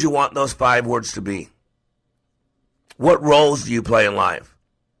 what would you want those 5 words to be? What roles do you play in life?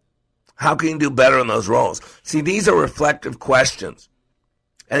 How can you do better in those roles? See, these are reflective questions.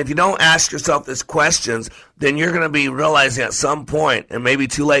 And if you don't ask yourself these questions, then you're going to be realizing at some point, and maybe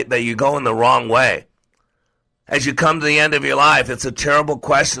too late, that you're going the wrong way. As you come to the end of your life, it's a terrible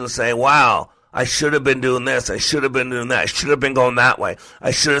question to say, wow, I should have been doing this. I should have been doing that. I should have been going that way.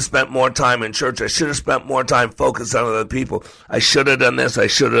 I should have spent more time in church. I should have spent more time focused on other people. I should have done this. I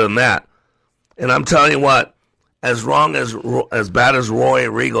should have done that. And I'm telling you what, as bad as Roy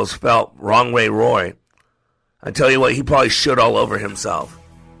Riegels felt, Wrong Way Roy, I tell you what, he probably should all over himself.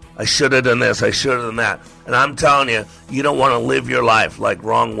 I should have done this. I should have done that. And I'm telling you, you don't want to live your life like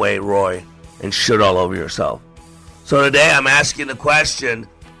Wrong Way Roy and should all over yourself. So today I'm asking the question,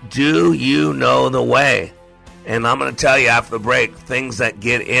 do you know the way? And I'm going to tell you after the break things that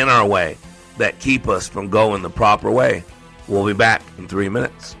get in our way that keep us from going the proper way. We'll be back in 3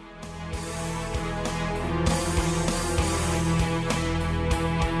 minutes.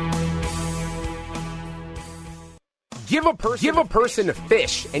 Give a person a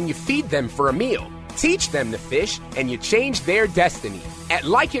fish and you feed them for a meal. Teach them to fish and you change their destiny. At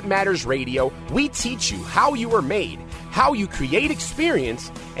Like It Matters Radio, we teach you how you are made, how you create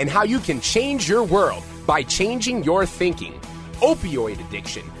experience, and how you can change your world by changing your thinking. Opioid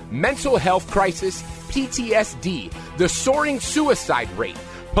addiction, mental health crisis, PTSD, the soaring suicide rate,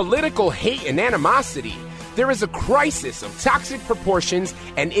 political hate and animosity. There is a crisis of toxic proportions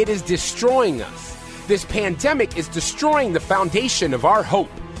and it is destroying us. This pandemic is destroying the foundation of our hope.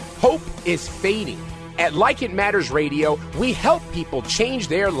 Hope is fading. At Like It Matters Radio, we help people change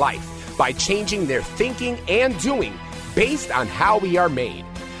their life by changing their thinking and doing based on how we are made.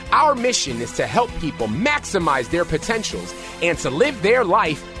 Our mission is to help people maximize their potentials and to live their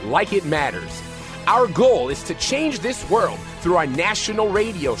life like it matters. Our goal is to change this world through our national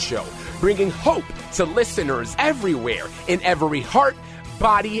radio show, bringing hope to listeners everywhere in every heart,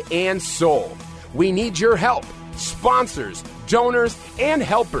 body, and soul. We need your help, sponsors, donors, and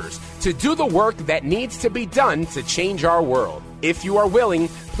helpers to do the work that needs to be done to change our world. If you are willing,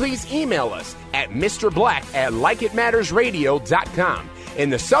 please email us at MrBlack@LikeItMattersRadio.com. In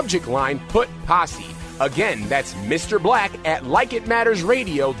the subject line, put Posse. Again, that's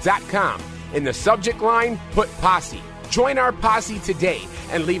MrBlack@LikeItMattersRadio.com. In the subject line, put Posse. Join our posse today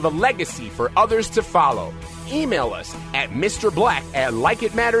and leave a legacy for others to follow. Email us at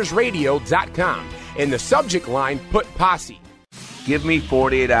MrBlack@LikeItMattersRadio.com. In the subject line, put Posse. Give me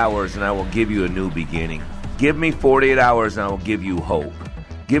 48 hours and I will give you a new beginning. Give me 48 hours and I will give you hope.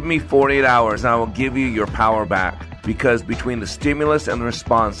 Give me 48 hours and I will give you your power back. Because between the stimulus and the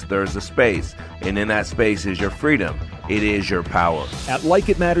response, there is a space. And in that space is your freedom. It is your power. At Like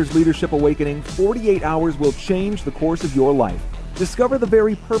It Matters Leadership Awakening, 48 hours will change the course of your life. Discover the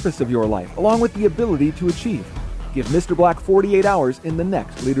very purpose of your life, along with the ability to achieve. Give Mr. Black 48 hours in the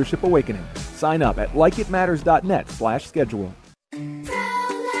next Leadership Awakening. Sign up at likeitmatters.net/schedule.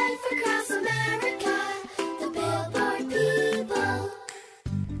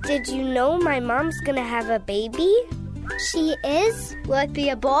 Did you know my mom's gonna have a baby? She is? Will it be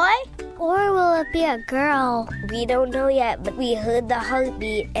a boy? Or will it be a girl? We don't know yet, but we heard the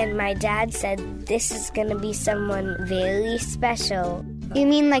heartbeat and my dad said this is gonna be someone very special. You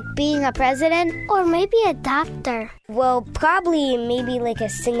mean like being a president? Or maybe a doctor? Well, probably maybe like a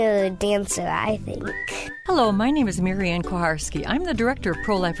singer or dancer, I think. Hello, my name is Marianne Koharski. I'm the director of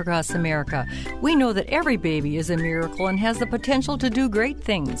Pro-Life Across America. We know that every baby is a miracle and has the potential to do great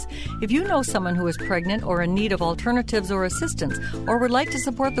things. If you know someone who is pregnant or in need of alternatives or assistance, or would like to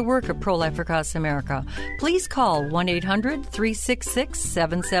support the work of Pro-Life Across America, please call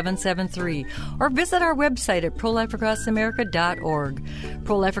 1-800-366-7773 or visit our website at prolifeacrossamerica.org.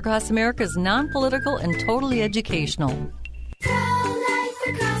 Pro-Life Across America is non-political and totally educational. Pro-Life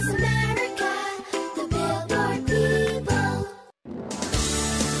Across America, the Billboard people.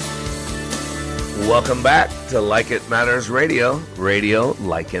 Welcome back to Like It Matters Radio. Radio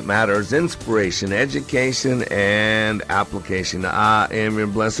Like It Matters. Inspiration, education, and application. I am your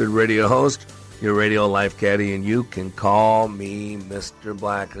blessed radio host, your radio life caddy, and you can call me Mr.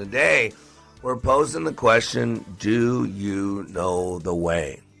 Black. Today, we're posing the question, do you know the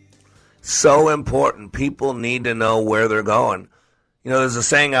way? So important. People need to know where they're going. You know, there's a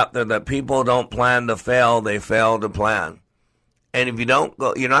saying out there that people don't plan to fail, they fail to plan. And if you don't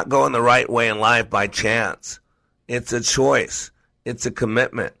go, you're not going the right way in life by chance. It's a choice. It's a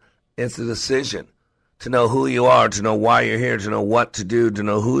commitment. It's a decision to know who you are, to know why you're here, to know what to do, to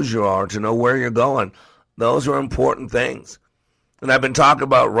know whose you are, to know where you're going. Those are important things. And I've been talking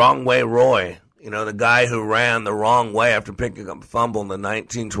about Wrong Way Roy, you know, the guy who ran the wrong way after picking up a fumble in the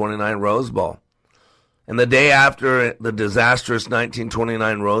 1929 Rose Bowl. And the day after the disastrous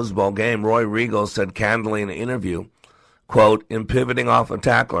 1929 Rose Bowl game, Roy Riegels said candidly in an interview, Quote, in pivoting off a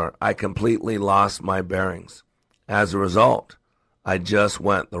tackler, I completely lost my bearings. As a result, I just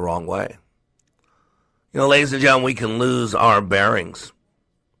went the wrong way. You know, ladies and gentlemen, we can lose our bearings.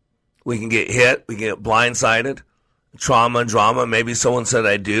 We can get hit. We can get blindsided. Trauma, drama. Maybe someone said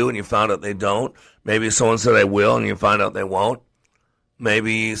I do and you found out they don't. Maybe someone said I will and you find out they won't.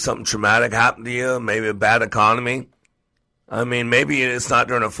 Maybe something traumatic happened to you. Maybe a bad economy. I mean, maybe it's not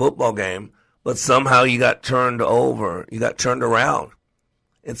during a football game, but somehow you got turned over. You got turned around.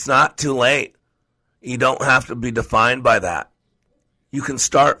 It's not too late. You don't have to be defined by that. You can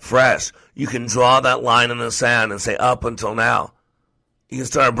start fresh. You can draw that line in the sand and say up until now. You can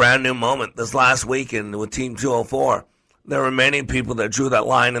start a brand new moment. This last weekend with Team 204, there were many people that drew that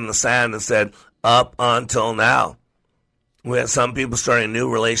line in the sand and said up until now. We had some people starting a new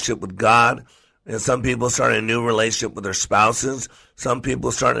relationship with God. And some people starting a new relationship with their spouses. Some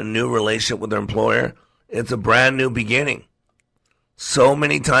people starting a new relationship with their employer. It's a brand new beginning. So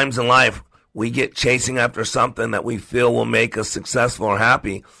many times in life, we get chasing after something that we feel will make us successful or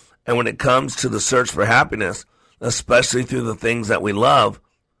happy. And when it comes to the search for happiness, especially through the things that we love,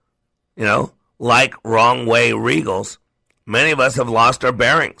 you know, like wrong way Regals, many of us have lost our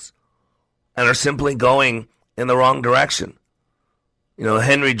bearings and are simply going in the wrong direction. You know,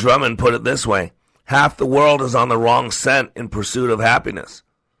 Henry Drummond put it this way: half the world is on the wrong scent in pursuit of happiness.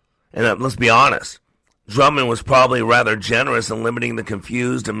 And let's be honest, Drummond was probably rather generous in limiting the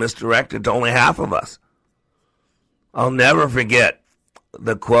confused and misdirected to only half of us. I'll never forget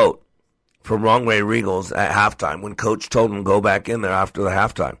the quote from Wrong Way Regals at halftime when Coach told him to go back in there after the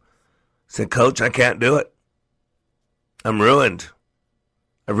halftime. He said, Coach, I can't do it. I'm ruined.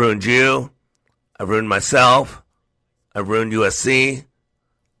 I've ruined you. I've ruined myself. I've ruined USC.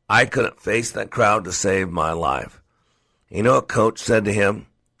 I couldn't face that crowd to save my life. You know what Coach said to him?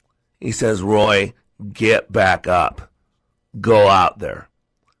 He says, Roy, get back up. Go out there.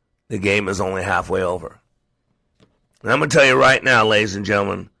 The game is only halfway over. And I'm going to tell you right now, ladies and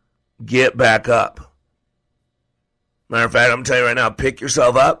gentlemen, get back up. Matter of fact, I'm going to tell you right now, pick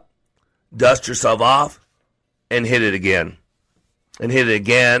yourself up, dust yourself off, and hit it again. And hit it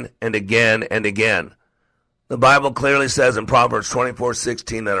again and again and again. The Bible clearly says in Proverbs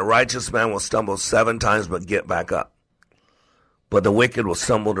 24:16 that a righteous man will stumble 7 times but get back up. But the wicked will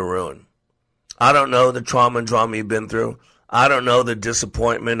stumble to ruin. I don't know the trauma and drama you've been through. I don't know the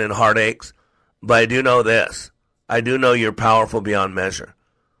disappointment and heartaches. But I do know this. I do know you're powerful beyond measure.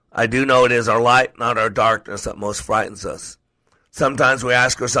 I do know it is our light, not our darkness, that most frightens us. Sometimes we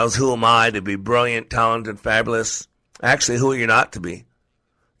ask ourselves, who am I to be brilliant, talented, fabulous? Actually, who are you not to be?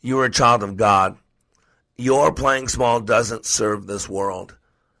 You are a child of God. Your playing small doesn't serve this world.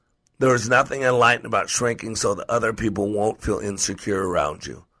 There is nothing enlightened about shrinking so that other people won't feel insecure around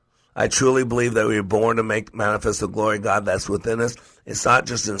you. I truly believe that we are born to make manifest the glory of God that's within us. It's not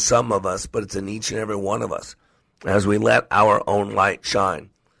just in some of us, but it's in each and every one of us. As we let our own light shine,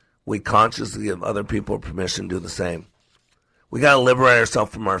 we consciously give other people permission to do the same. We got to liberate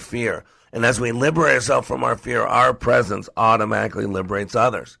ourselves from our fear. And as we liberate ourselves from our fear, our presence automatically liberates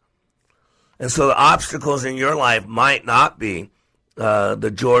others. And so the obstacles in your life might not be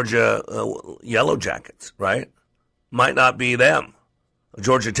the Georgia Yellow Jackets, right? Might not be them.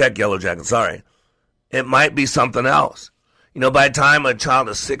 Georgia Tech Yellow Jackets, sorry. It might be something else. You know, by the time a child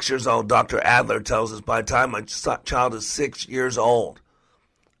is 6 years old, Dr. Adler tells us by the time a child is 6 years old,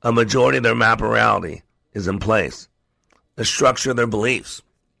 a majority of their map of reality is in place. The structure of their beliefs.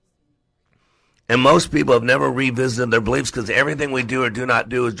 And most people have never revisited their beliefs because everything we do or do not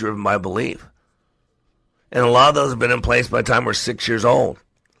do is driven by belief. And a lot of those have been in place by the time we're 6 years old.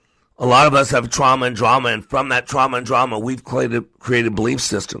 A lot of us have trauma and drama, and from that trauma and drama, we've created belief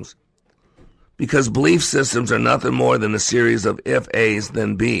systems. Because belief systems are nothing more than a series of if A's,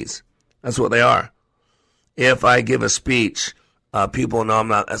 then B's. That's what they are. If I give a speech, people know I'm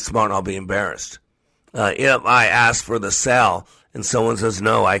not that smart and I'll be embarrassed. If I ask for the sale and someone says,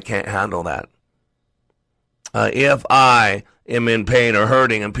 no, I can't handle that. If I am in pain or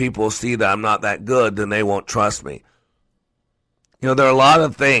hurting and people see that I'm not that good, then they won't trust me. You know, there are a lot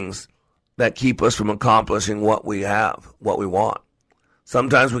of things that keep us from accomplishing what we have, what we want.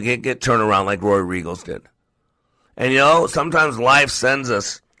 Sometimes we get turned around like Roy Regals did. And you know, sometimes life sends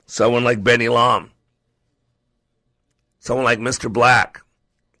us someone like Benny Lom, someone like Mr. Black,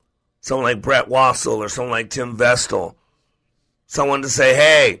 someone like Brett Wassel or someone like Tim Vestal, someone to say,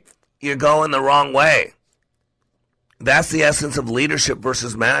 hey, you're going the wrong way. That's the essence of leadership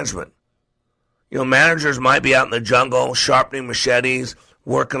versus management. You know, managers might be out in the jungle, sharpening machetes,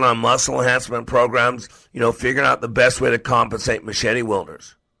 working on muscle enhancement programs, you know, figuring out the best way to compensate machete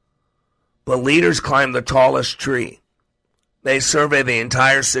wielders. But leaders climb the tallest tree. They survey the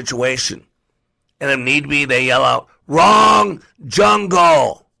entire situation. And if need be, they yell out, "Wrong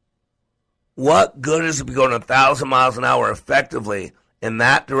jungle!" What good is it to be going 1,000 miles an hour effectively in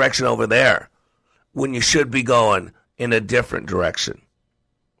that direction over there when you should be going in a different direction?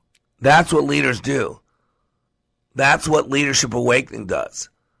 That's what leaders do. That's what Leadership Awakening does.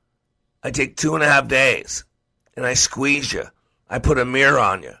 I take 2.5 days and I squeeze you. I put a mirror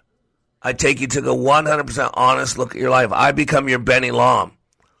on you. I take you to the 100% honest look at your life. I become your Benny Lom.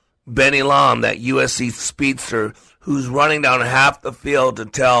 Benny Lom, that USC speedster who's running down half the field to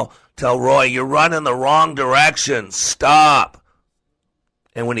tell Roy, "You're running the wrong direction. Stop."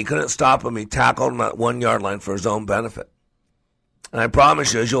 And when he couldn't stop him, he tackled him at 1 yard line for his own benefit. And I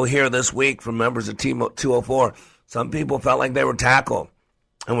promise you, as you'll hear this week from members of Team 204, some people felt like they were tackled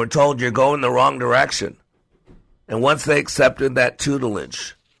and were told, "You're going the wrong direction." And once they accepted that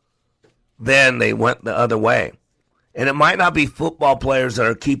tutelage, then they went the other way. And it might not be football players that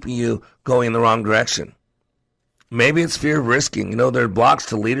are keeping you going in the wrong direction. Maybe it's fear of risking. You know, there are blocks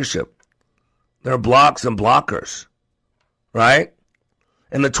to leadership. There are blocks and blockers, right?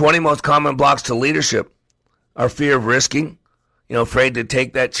 And the 20 most common blocks to leadership are fear of risking, afraid to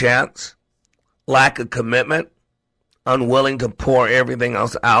take that chance, lack of commitment, unwilling to pour everything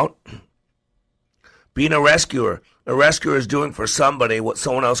else out. Being a rescuer is doing for somebody what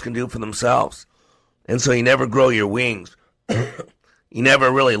someone else can do for themselves. And so you never grow your wings. You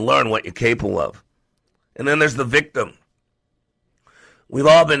never really learn what you're capable of. And then there's the victim. We've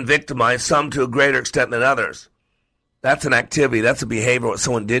all been victimized, some to a greater extent than others. That's an activity. That's a behavior, what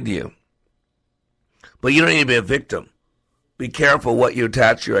someone did to you. But you don't need to be a victim. Be careful what you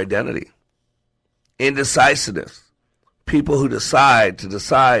attach your identity. Indecisiveness. People who decide.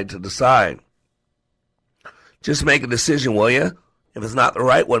 Just make a decision, will you? If it's not the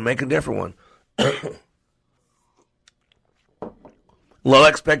right one, make a different one. Low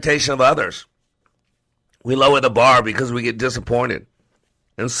expectation of others. We lower the bar because we get disappointed.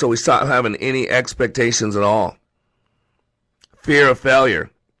 And so we stop having any expectations at all. Fear of failure.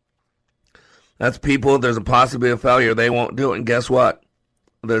 That's people, there's a possibility of failure. They won't do it. And guess what?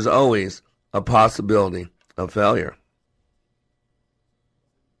 There's always a possibility of failure.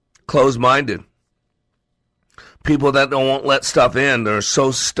 Closed-minded. People that won't let stuff in. They're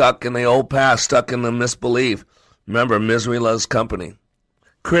so stuck in the old past, stuck in the misbelief. Remember, misery loves company.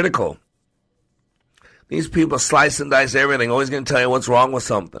 Critical. These people slice and dice everything, always going to tell you what's wrong with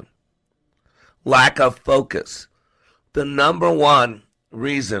something. Lack of focus. The number one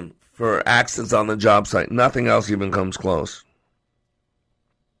reason for accidents on the job site, nothing else even comes close.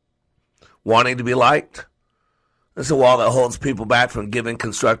 Wanting to be liked. It's a wall that holds people back from giving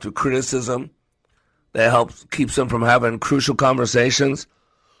constructive criticism. That helps keeps them from having crucial conversations.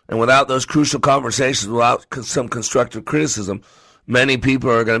 And without those crucial conversations, without some constructive criticism, many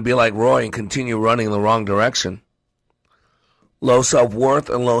people are going to be like Roy and continue running in the wrong direction. Low self-worth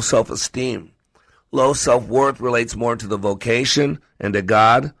and low self-esteem. Low self-worth relates more to the vocation and to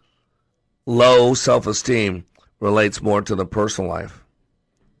God. Low self-esteem relates more to the personal life.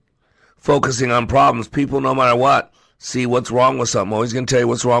 Focusing on problems. People, no matter what, see what's wrong with something. Always going to tell you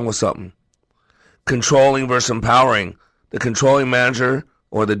what's wrong with something. Controlling versus empowering. The controlling manager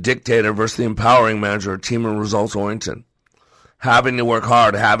or the dictator versus the empowering manager, team and results oriented. Having to work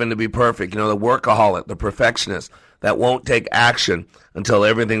hard, having to be perfect. The workaholic, the perfectionist that won't take action until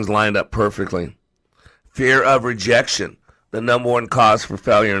everything's lined up perfectly. Fear of rejection, the number one cause for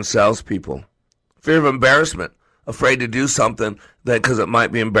failure in salespeople. Fear of embarrassment, afraid to do something because it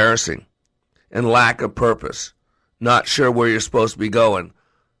might be embarrassing. And lack of purpose, not sure where you're supposed to be going.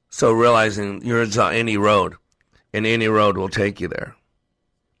 So realizing you're on any road, and any road will take you there.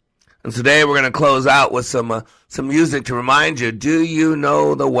 And today we're going to close out with some music to remind you, do you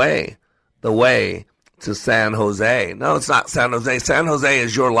know the way? The way to San Jose. No, it's not San Jose. San Jose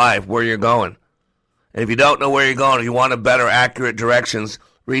is your life, where you're going. And if you don't know where you're going, if you want a better, accurate directions,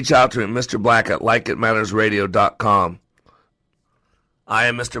 reach out to me, Mr. Black at LikeItMattersRadio.com. I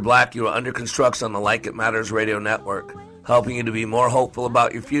am Mr. Black. You are under construction on the Like It Matters Radio Network, helping you to be more hopeful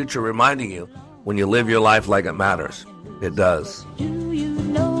about your future, reminding you, when you live your life like it matters, it does. Do you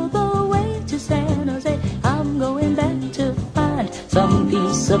know the way to San Jose? I'm going back to find some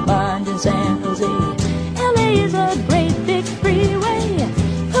peace of mind in San Jose. LA is a great big freeway.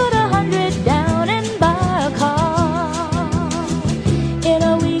 Put 100 down and buy a car. In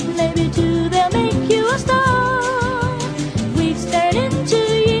a week, maybe two, they'll make you a star. Weeks turn into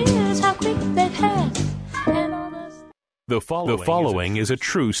years, how quick they pass. And all the The following The following is a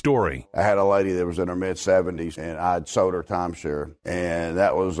true story. I had a lady that was in her mid-70s, and I'd sold her timeshare, and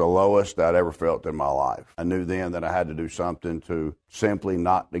that was the lowest I'd ever felt in my life. I knew then that I had to do something to simply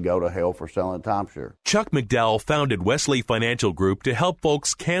not to go to hell for selling timeshare. Chuck McDowell founded Wesley Financial Group to help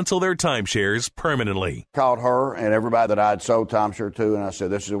folks cancel their timeshares permanently. Called her and everybody that I'd sold timeshare to, and I said,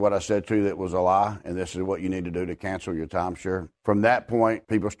 this is what I said to you that was a lie, and this is what you need to do to cancel your timeshare. From that point,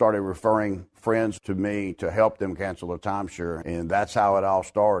 people started referring friends to me to help them cancel a timeshare, and that's how it all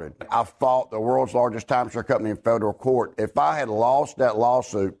started. I fought the world's largest timeshare company in federal court. If I had lost that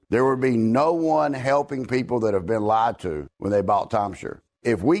lawsuit, there would be no one helping people that have been lied to when they bought timeshare.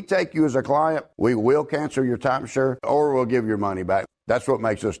 If we take you as a client, we will cancel your timeshare or we'll give your money back. That's what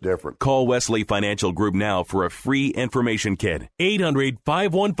makes us different. Call Wesley Financial Group now for a free information kit.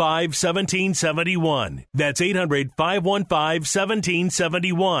 800-515-1771. That's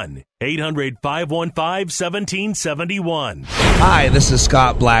 800-515-1771. 800-515-1771. Hi, this is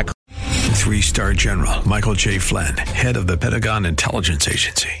Scott Black. 3-star General Michael J. Flynn, head of the Pentagon Intelligence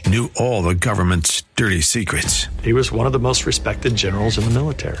Agency, knew all the government's dirty secrets. He was one of the most respected generals in the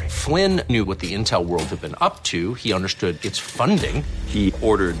military. Flynn knew what the intel world had been up to. He understood its funding. He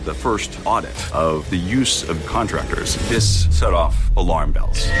ordered the first audit of the use of contractors. This set off alarm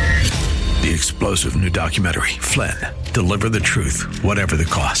bells. The explosive new documentary, Flynn, Deliver the Truth, Whatever the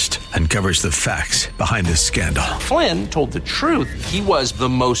Cost, uncovers the facts behind this scandal. Flynn told the truth. He was the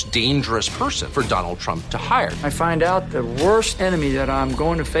most dangerous person for Donald Trump to hire. I find out the worst enemy that I'm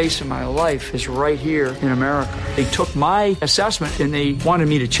going to face in my life is right here in America. They took my assessment and they wanted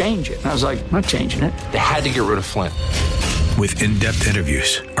me to change it. And I was like, I'm not changing it. They had to get rid of Flynn. With in-depth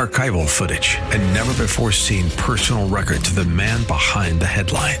interviews, archival footage, and never-before-seen personal records of the man behind the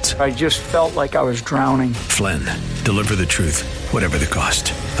headlines. I just felt like I was drowning. Flynn, Deliver the Truth, Whatever the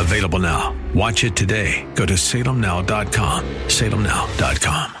Cost. Available now. Watch it today. Go to salemnow.com.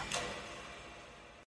 salemnow.com.